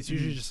know what I mhm, mean? It's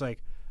usually mhm. just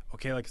like,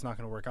 okay, like it's not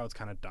gonna work out. It's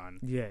kind of done.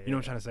 Yeah. You know what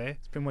I'm trying to say?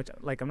 It's pretty much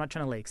like I'm not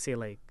trying to like say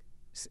like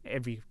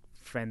every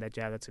friend that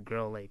you have that's a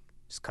girl like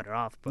just cut her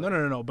off. But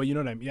No. But you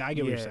know what I mean? Yeah, I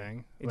get what you're Yeah,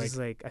 saying. it's Like just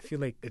like I feel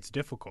like it's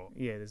difficult.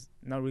 yeah, there's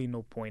not really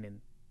no point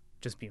in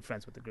just being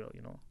friends with the girl.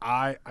 You know.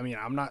 I mean,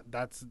 I'm not.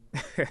 That's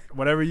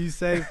whatever you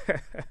say.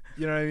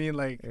 You know what I mean?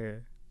 Like Yeah.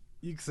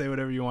 you can say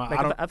whatever you want. Like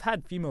I don't. I've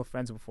had female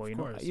friends before, you Of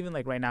know. course. Even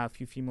like right now, a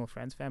few female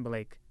friends, fam. But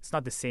like, it's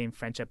not the same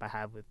friendship I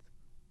have with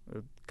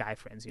guy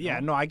friends. You Yeah,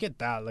 know? no, I get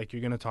that. Like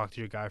you're gonna talk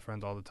to your guy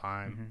friends all the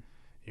time. Mhm.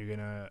 You're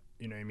gonna,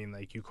 you know what I mean?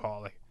 Like you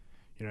call, like,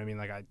 you know what I mean?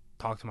 Like I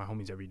talk to my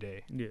homies every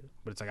day, Yeah.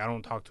 but it's like I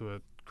don't talk to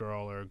a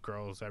girl or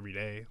girls every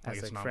day. Like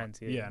As, it's like, not friends,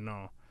 yeah. Yeah,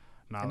 no,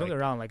 not And don't like get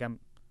around. Like I'm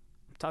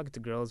talking to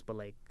girls, but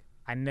like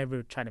I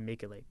never try to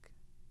make it like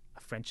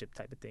a friendship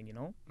type of thing. You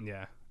know.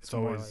 yeah. It's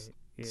more always like,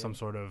 yeah. some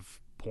sort of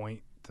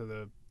point to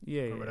the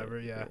yeah, or whatever,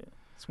 yeah.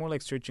 It's more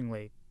like searching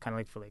like kind of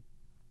like for like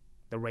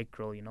the right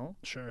girl. You know.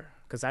 sure.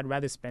 Because I'd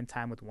rather spend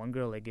time with one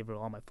girl, like give her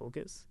all my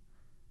focus,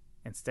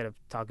 instead of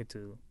talking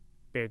to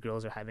bare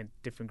girls or having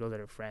different girls that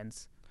are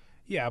friends.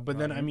 Yeah, but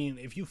then Right. I mean,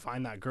 if you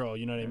find that girl,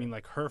 you know what I Yeah. mean?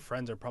 Like her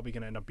friends are probably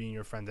gonna end up being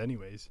your friends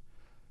anyways.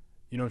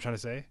 You know what I'm trying to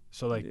say?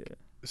 So like, yeah.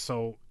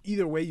 so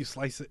either way you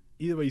slice it,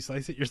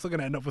 you're still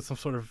gonna end up with some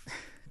sort of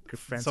Good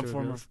friends some who are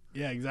form girls.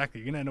 of exactly.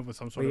 You're gonna end up with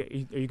some But sort of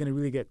are you gonna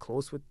really get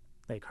close with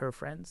like her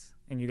friends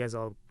and you guys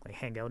all like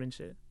hang out and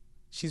shit?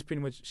 She's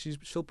pretty much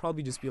she'll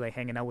probably just be like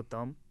hanging out with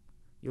them.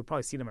 You'll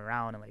probably see them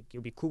around and like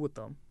you'll be cool with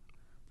them.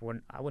 But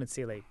I wouldn't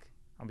say like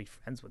I'll be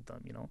friends with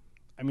them. You know?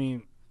 I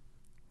mean,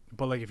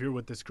 but like if you're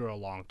with this girl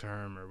long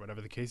term or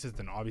whatever the case is,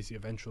 then obviously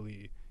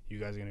eventually you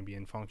guys are gonna be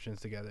in functions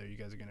together. You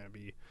guys are gonna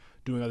be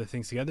doing other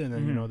things together, and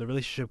then you know Mhm. the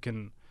relationship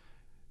can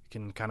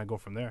kind of go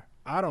from there.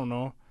 I don't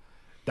know.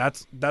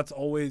 That's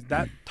always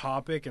that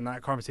topic and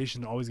that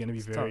conversation is always gonna be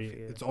It's very. tough,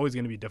 yeah. It's always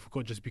gonna be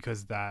difficult just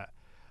because that.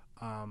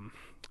 I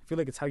feel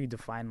like it's how you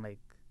define like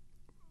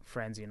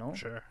friends. You know?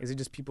 Sure. Is it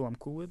just people I'm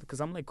cool with? Because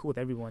I'm like cool with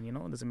everyone. You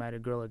know? It doesn't matter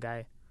girl or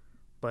guy.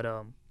 But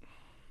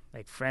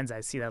like friends,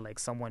 I see that like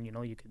someone you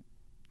know you could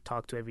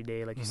talk to every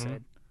day, like you Mhm.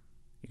 said.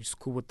 You're just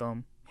cool with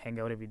them, hang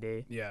out every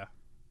day. Yeah.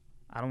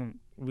 I don't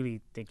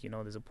really think you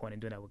know there's a point in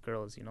doing that with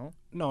girls. You know?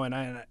 No, and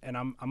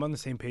I'm on the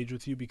same page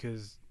with you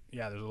because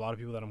yeah, there's a lot of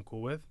people that I'm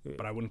cool with, Yeah.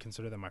 but I wouldn't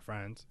consider them my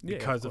friends Yeah, of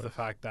because of the course.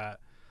 fact that,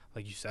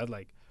 like you said,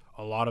 like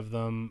a lot of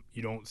them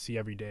you don't see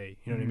every day.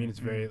 You know what I mean? It's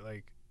very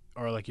like,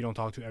 or like you don't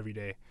talk to every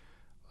day.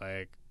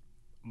 Like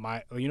you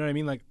know what I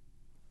mean? Like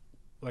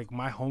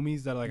my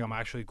homies that like I'm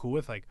actually cool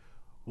with, like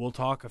we'll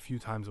talk a few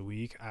times a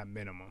week at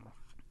minimum.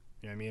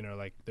 You know what I mean? Or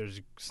like there's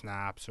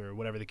snaps or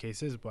whatever the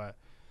case is, but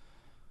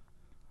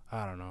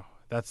I don't know.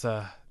 That's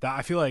that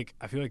I feel like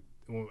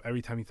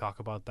every time you talk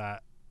about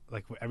that,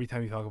 like every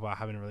time you talk about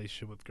having a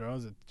relationship with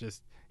girls, it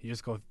just you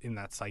just go in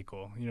that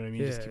cycle. You know what I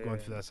mean? You just Yeah, keep going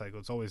yeah, through that cycle.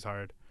 It's always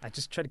hard. I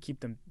just try to keep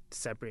them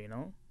separate. You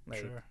know? Like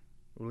Sure.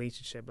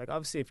 relationship. Like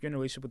obviously, if you're in a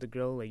relationship with a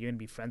girl, like you're gonna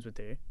be friends with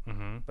her,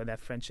 Mm-hmm. but that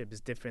friendship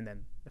is different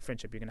than the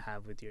friendship you're gonna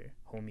have with your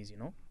homies. You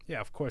know? Yeah,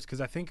 of course.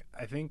 Because I think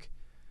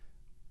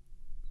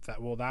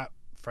that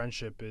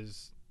friendship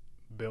is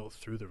built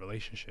through the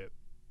relationship.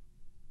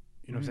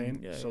 You know what I'm saying?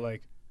 Yeah, So yeah.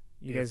 like,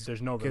 You if guys,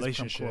 there's no you guys become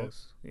relationship,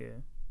 close. Yeah,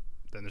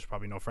 then there's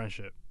probably no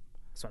friendship.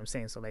 that's what I'm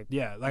saying. So like,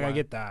 Yeah, like I Why?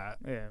 get that,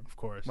 yeah, of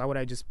course. why would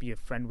I just be a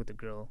friend with a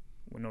girl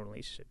with no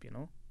relationship? You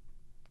know?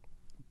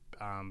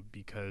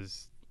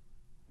 Because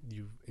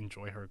you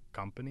enjoy her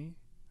company.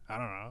 I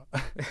don't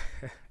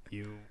know.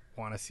 You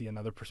want to see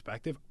another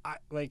perspective. I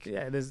like.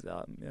 Yeah, there's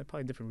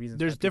probably different reasons.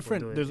 There's why people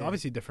different. do it, There's yeah.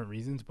 obviously different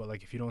reasons, but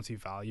like if you don't see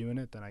value in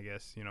it, then I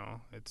guess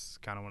it's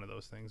kind of one of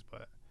those things.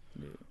 But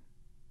Yeah.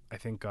 I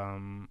think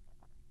It'd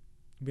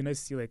be nice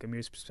to see like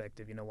Amir's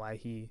perspective. You know why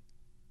he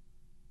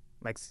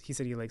he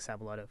said he likes to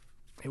have a lot of.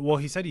 well,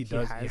 he said he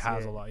does. He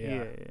has yeah, a lot.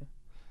 Yeah. yeah.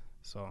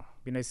 So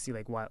Be nice to see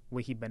like what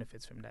he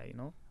benefits from that. You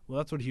know? well,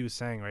 that's what he was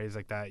saying, right? He's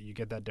like that. You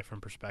get that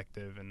different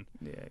perspective, and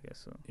Yeah, I guess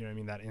so. you know what I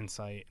mean, that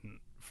insight and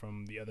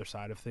from the other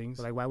side of things.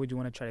 But like, why would you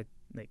want to try to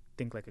like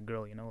think like a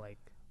girl? You know, like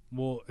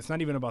Well, it's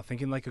not even about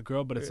thinking like a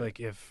girl, but it's Yeah. like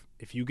if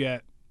you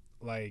get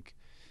like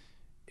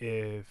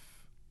if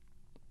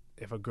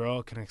if a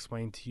girl can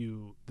explain to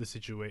you the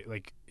situation,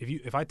 like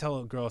if I tell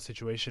a girl a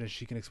situation and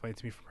she can explain it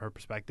to me from her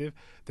perspective,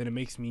 then it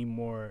makes me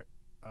more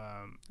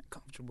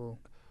comfortable.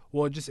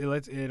 Well,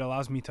 it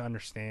allows me to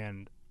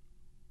understand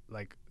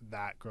like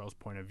that girl's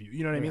point of view.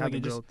 You know what I mean? How Like the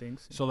it girl just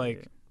thinks. so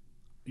like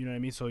you know what I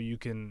mean? So you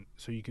can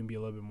be a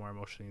little bit more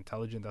emotionally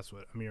intelligent. That's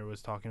what Amir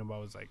was talking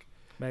about. Was like,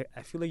 But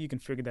I feel like you can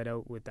figure that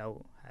out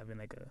without having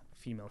like a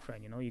female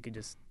friend. You know, you could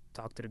just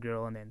talk to the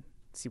girl and then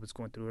see what's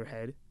going through her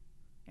head,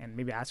 and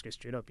maybe ask her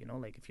straight up. You know,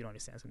 like if you don't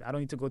understand something, I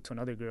don't need to go to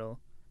another girl.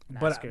 And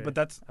ask her but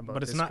that's about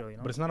but it's this not girl, you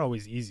know? but it's not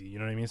always easy. You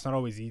know what I mean? It's not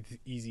always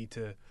easy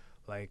to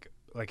like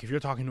if you're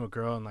talking to a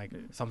girl and like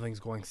something's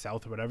going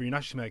south or whatever, you're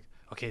not just gonna be like,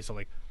 okay, so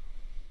like,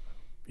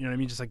 you know what I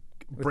mean? Just like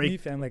With me,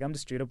 fam, like I'm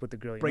just straight up with the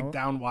girl. You break know?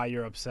 down why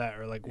you're upset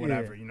or like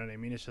whatever. Yeah. You know what I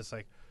mean? It's just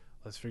like,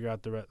 let's figure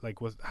out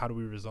how do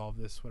we resolve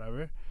this,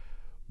 whatever.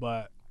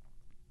 But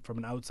from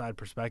an outside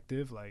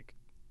perspective, like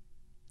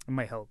It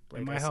might help.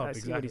 Like, it might help. I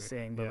see what he's Exactly.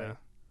 saying, but Yeah. like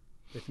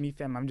with me,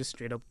 fam, I'm just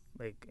straight up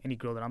like any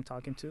girl that I'm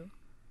talking to.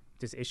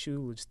 This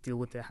issue, we'll just deal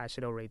with it, hash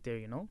it out right there,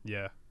 you know,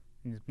 Yeah.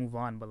 and just move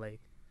on. But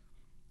like,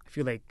 I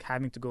feel like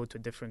having to go to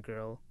a different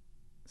girl,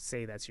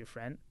 say that's your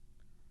friend,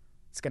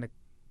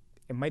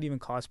 it might even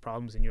cause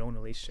problems in your own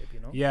relationship, you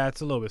know? Yeah,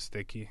 it's a little bit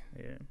sticky,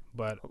 Yeah.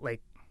 but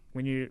Like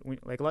when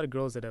like a lot of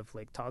girls that I've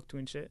like talked to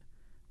and shit,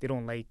 they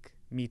don't like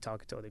me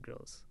talking to other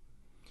girls.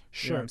 You know what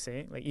sure. I'm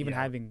saying? Like even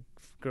Yeah. having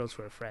girls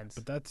who are friends.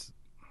 But that's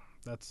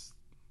that's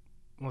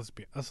a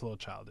little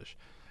childish.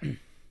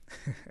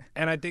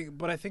 And I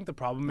think the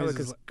problem No, is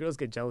because girls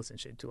get jealous and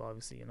shit too,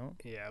 obviously, you know?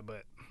 yeah,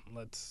 but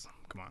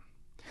come on.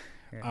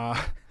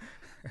 Yeah.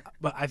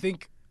 But I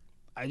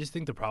just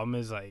think the problem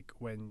is like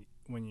when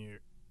you're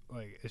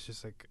like, it's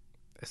just like,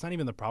 it's not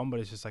even the problem, but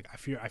it's just like I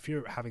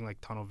fear having like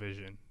tunnel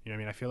vision. You know what I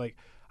mean?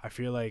 I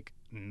feel like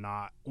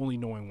not only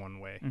knowing one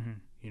way. Mm-hmm.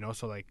 You know,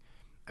 so like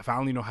if I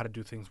only know how to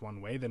do things one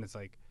way, then it's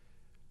like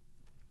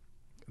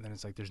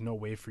there's no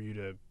way for you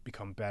to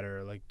become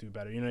better, like do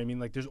better. You know what I mean?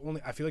 Like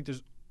I feel like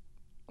there's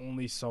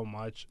only so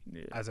much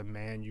Yeah. as a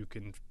man you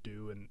can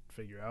do and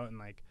figure out, and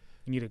like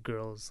You need a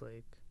girl's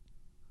like,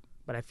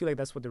 but I feel like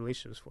that's what the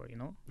relationship is for, you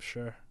know?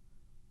 sure,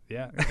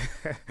 yeah,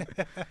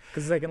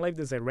 Because like in life,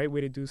 there's a right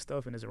way to do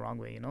stuff and there's a wrong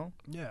way, you know?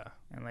 yeah.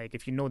 And like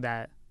if you know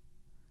that,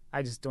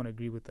 I just don't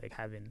agree with like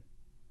having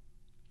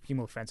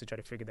female friends to try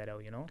to figure that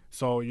out, you know?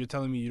 So you're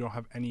telling me you don't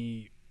have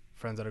any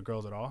friends that are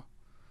girls at all?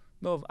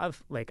 No,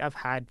 I've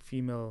had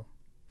female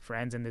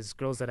friends and there's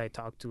girls that I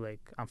talk to, like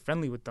I'm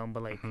friendly with them,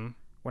 but like Mhm.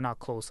 we're not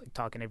close, like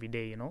talking every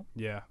day, you know?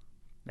 Yeah,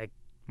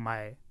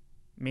 My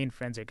main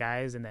friends are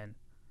guys, and then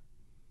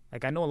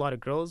like I know a lot of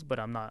girls, but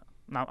I'm not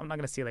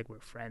gonna say like we're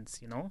friends,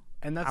 you know?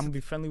 and that's I'm gonna be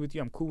friendly with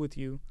you. I'm cool with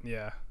you.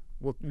 yeah,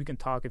 We can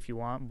talk if you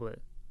want, but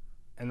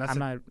and that's I'm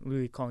not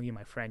really calling you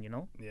my friend, you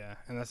know? yeah,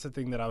 and that's the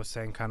thing that I was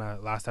saying kind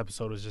of last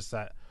episode, was just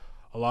that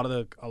a lot of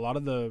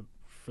the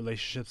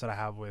relationships that I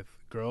have with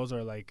girls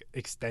are like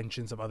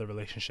extensions of other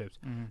relationships.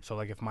 Mm-hmm. So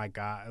like if my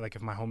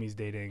homie's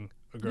dating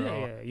a girl, Yeah, you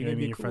you know what I can mean,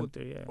 be your cool friend, with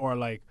her, yeah. or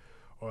like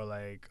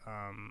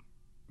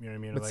you know what I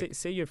mean, or But like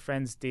say your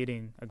friend's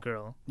dating a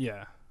girl,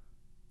 yeah,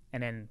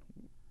 and then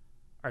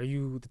are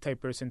you the type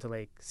of person to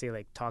like say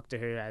like talk to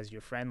her as your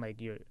friend, like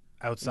you're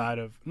outside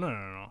of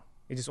no.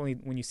 it's just only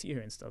when you see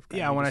her and stuff? kinda,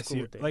 Yeah, you're when I just cool see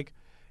her, with it? like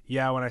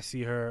when I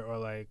see her, or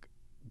like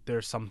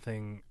there's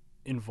something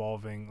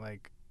involving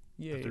like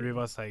yeah, the three of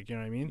us, like you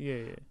know what I mean.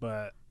 yeah.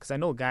 But Because I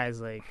know guys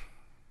like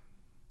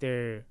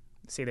they're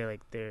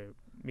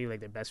maybe like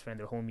their best friend,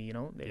 their homie, you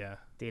know, they're yeah,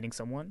 dating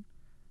someone,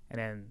 and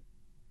then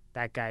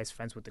that guy's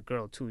friends with the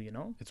girl too, you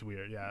know. it's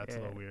weird. Yeah, it's a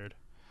little Yeah. weird.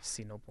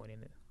 See no point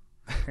in it.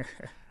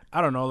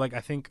 I don't know. Like I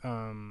think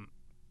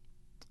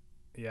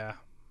yeah,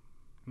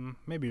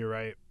 maybe you're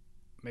right.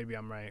 Maybe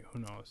I'm right. Who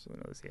knows? Who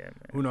knows? Yeah, man.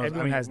 Who knows?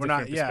 Everyone I mean, has we're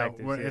not. different Yeah,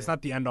 perspectives, it's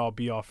not the end all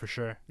be all for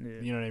sure. Yeah.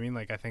 You know what I mean?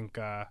 Like I think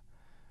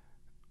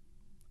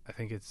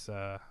it's.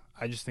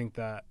 I just think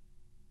that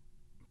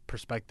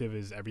perspective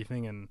is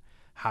everything, and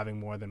having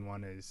more than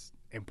one is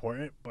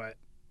important. But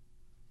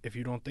if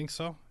you don't think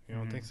so, you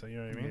don't think so. You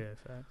know what I mean? Yeah,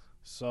 facts.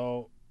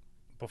 So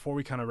before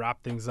we kind of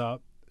wrap things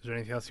up, is there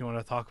anything else you want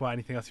to talk about?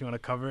 Anything else you want to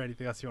cover?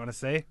 Anything else you want to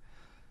say?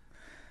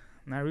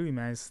 Not really,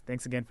 man.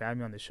 Thanks again for having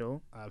me on the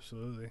show.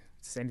 Absolutely.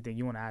 Just anything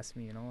you want to ask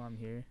me, you know, I'm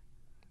here.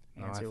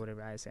 No, Answer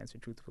whatever I answer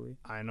truthfully.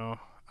 I know.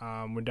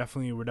 We're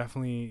definitely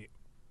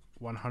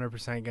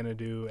 100% gonna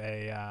do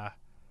a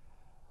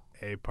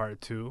part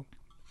 2,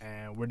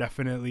 and we're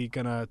definitely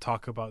gonna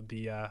talk about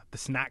the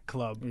snack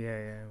club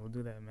Yeah, we'll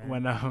do that, man.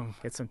 when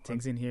Get some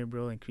things in here,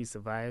 bro. Increase the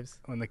vibes.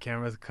 when the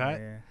camera's cut,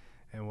 Yeah.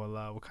 and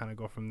we'll kind of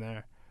go from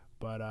there.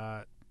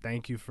 But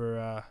thank you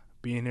for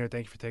being here.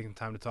 Thank you for taking the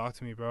time to talk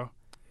to me, bro.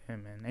 Yeah,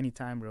 man.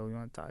 Anytime, bro. You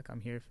want to talk? I'm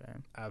here,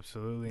 fam.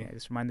 Absolutely. Yeah,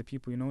 just remind the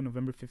people, you know,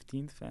 November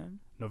 15th, fam.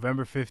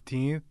 November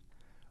 15th,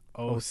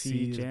 OC OC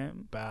is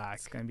Jam. back.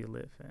 It's gonna be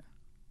lit, fam.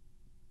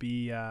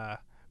 Be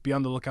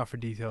on the lookout for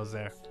details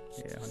there.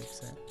 Yeah,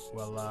 100%.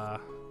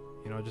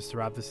 Well, just to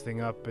wrap this thing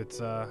up, it's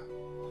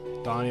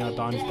Donnie on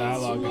Donnie's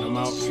Dialogue, and I'm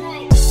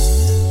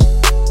out.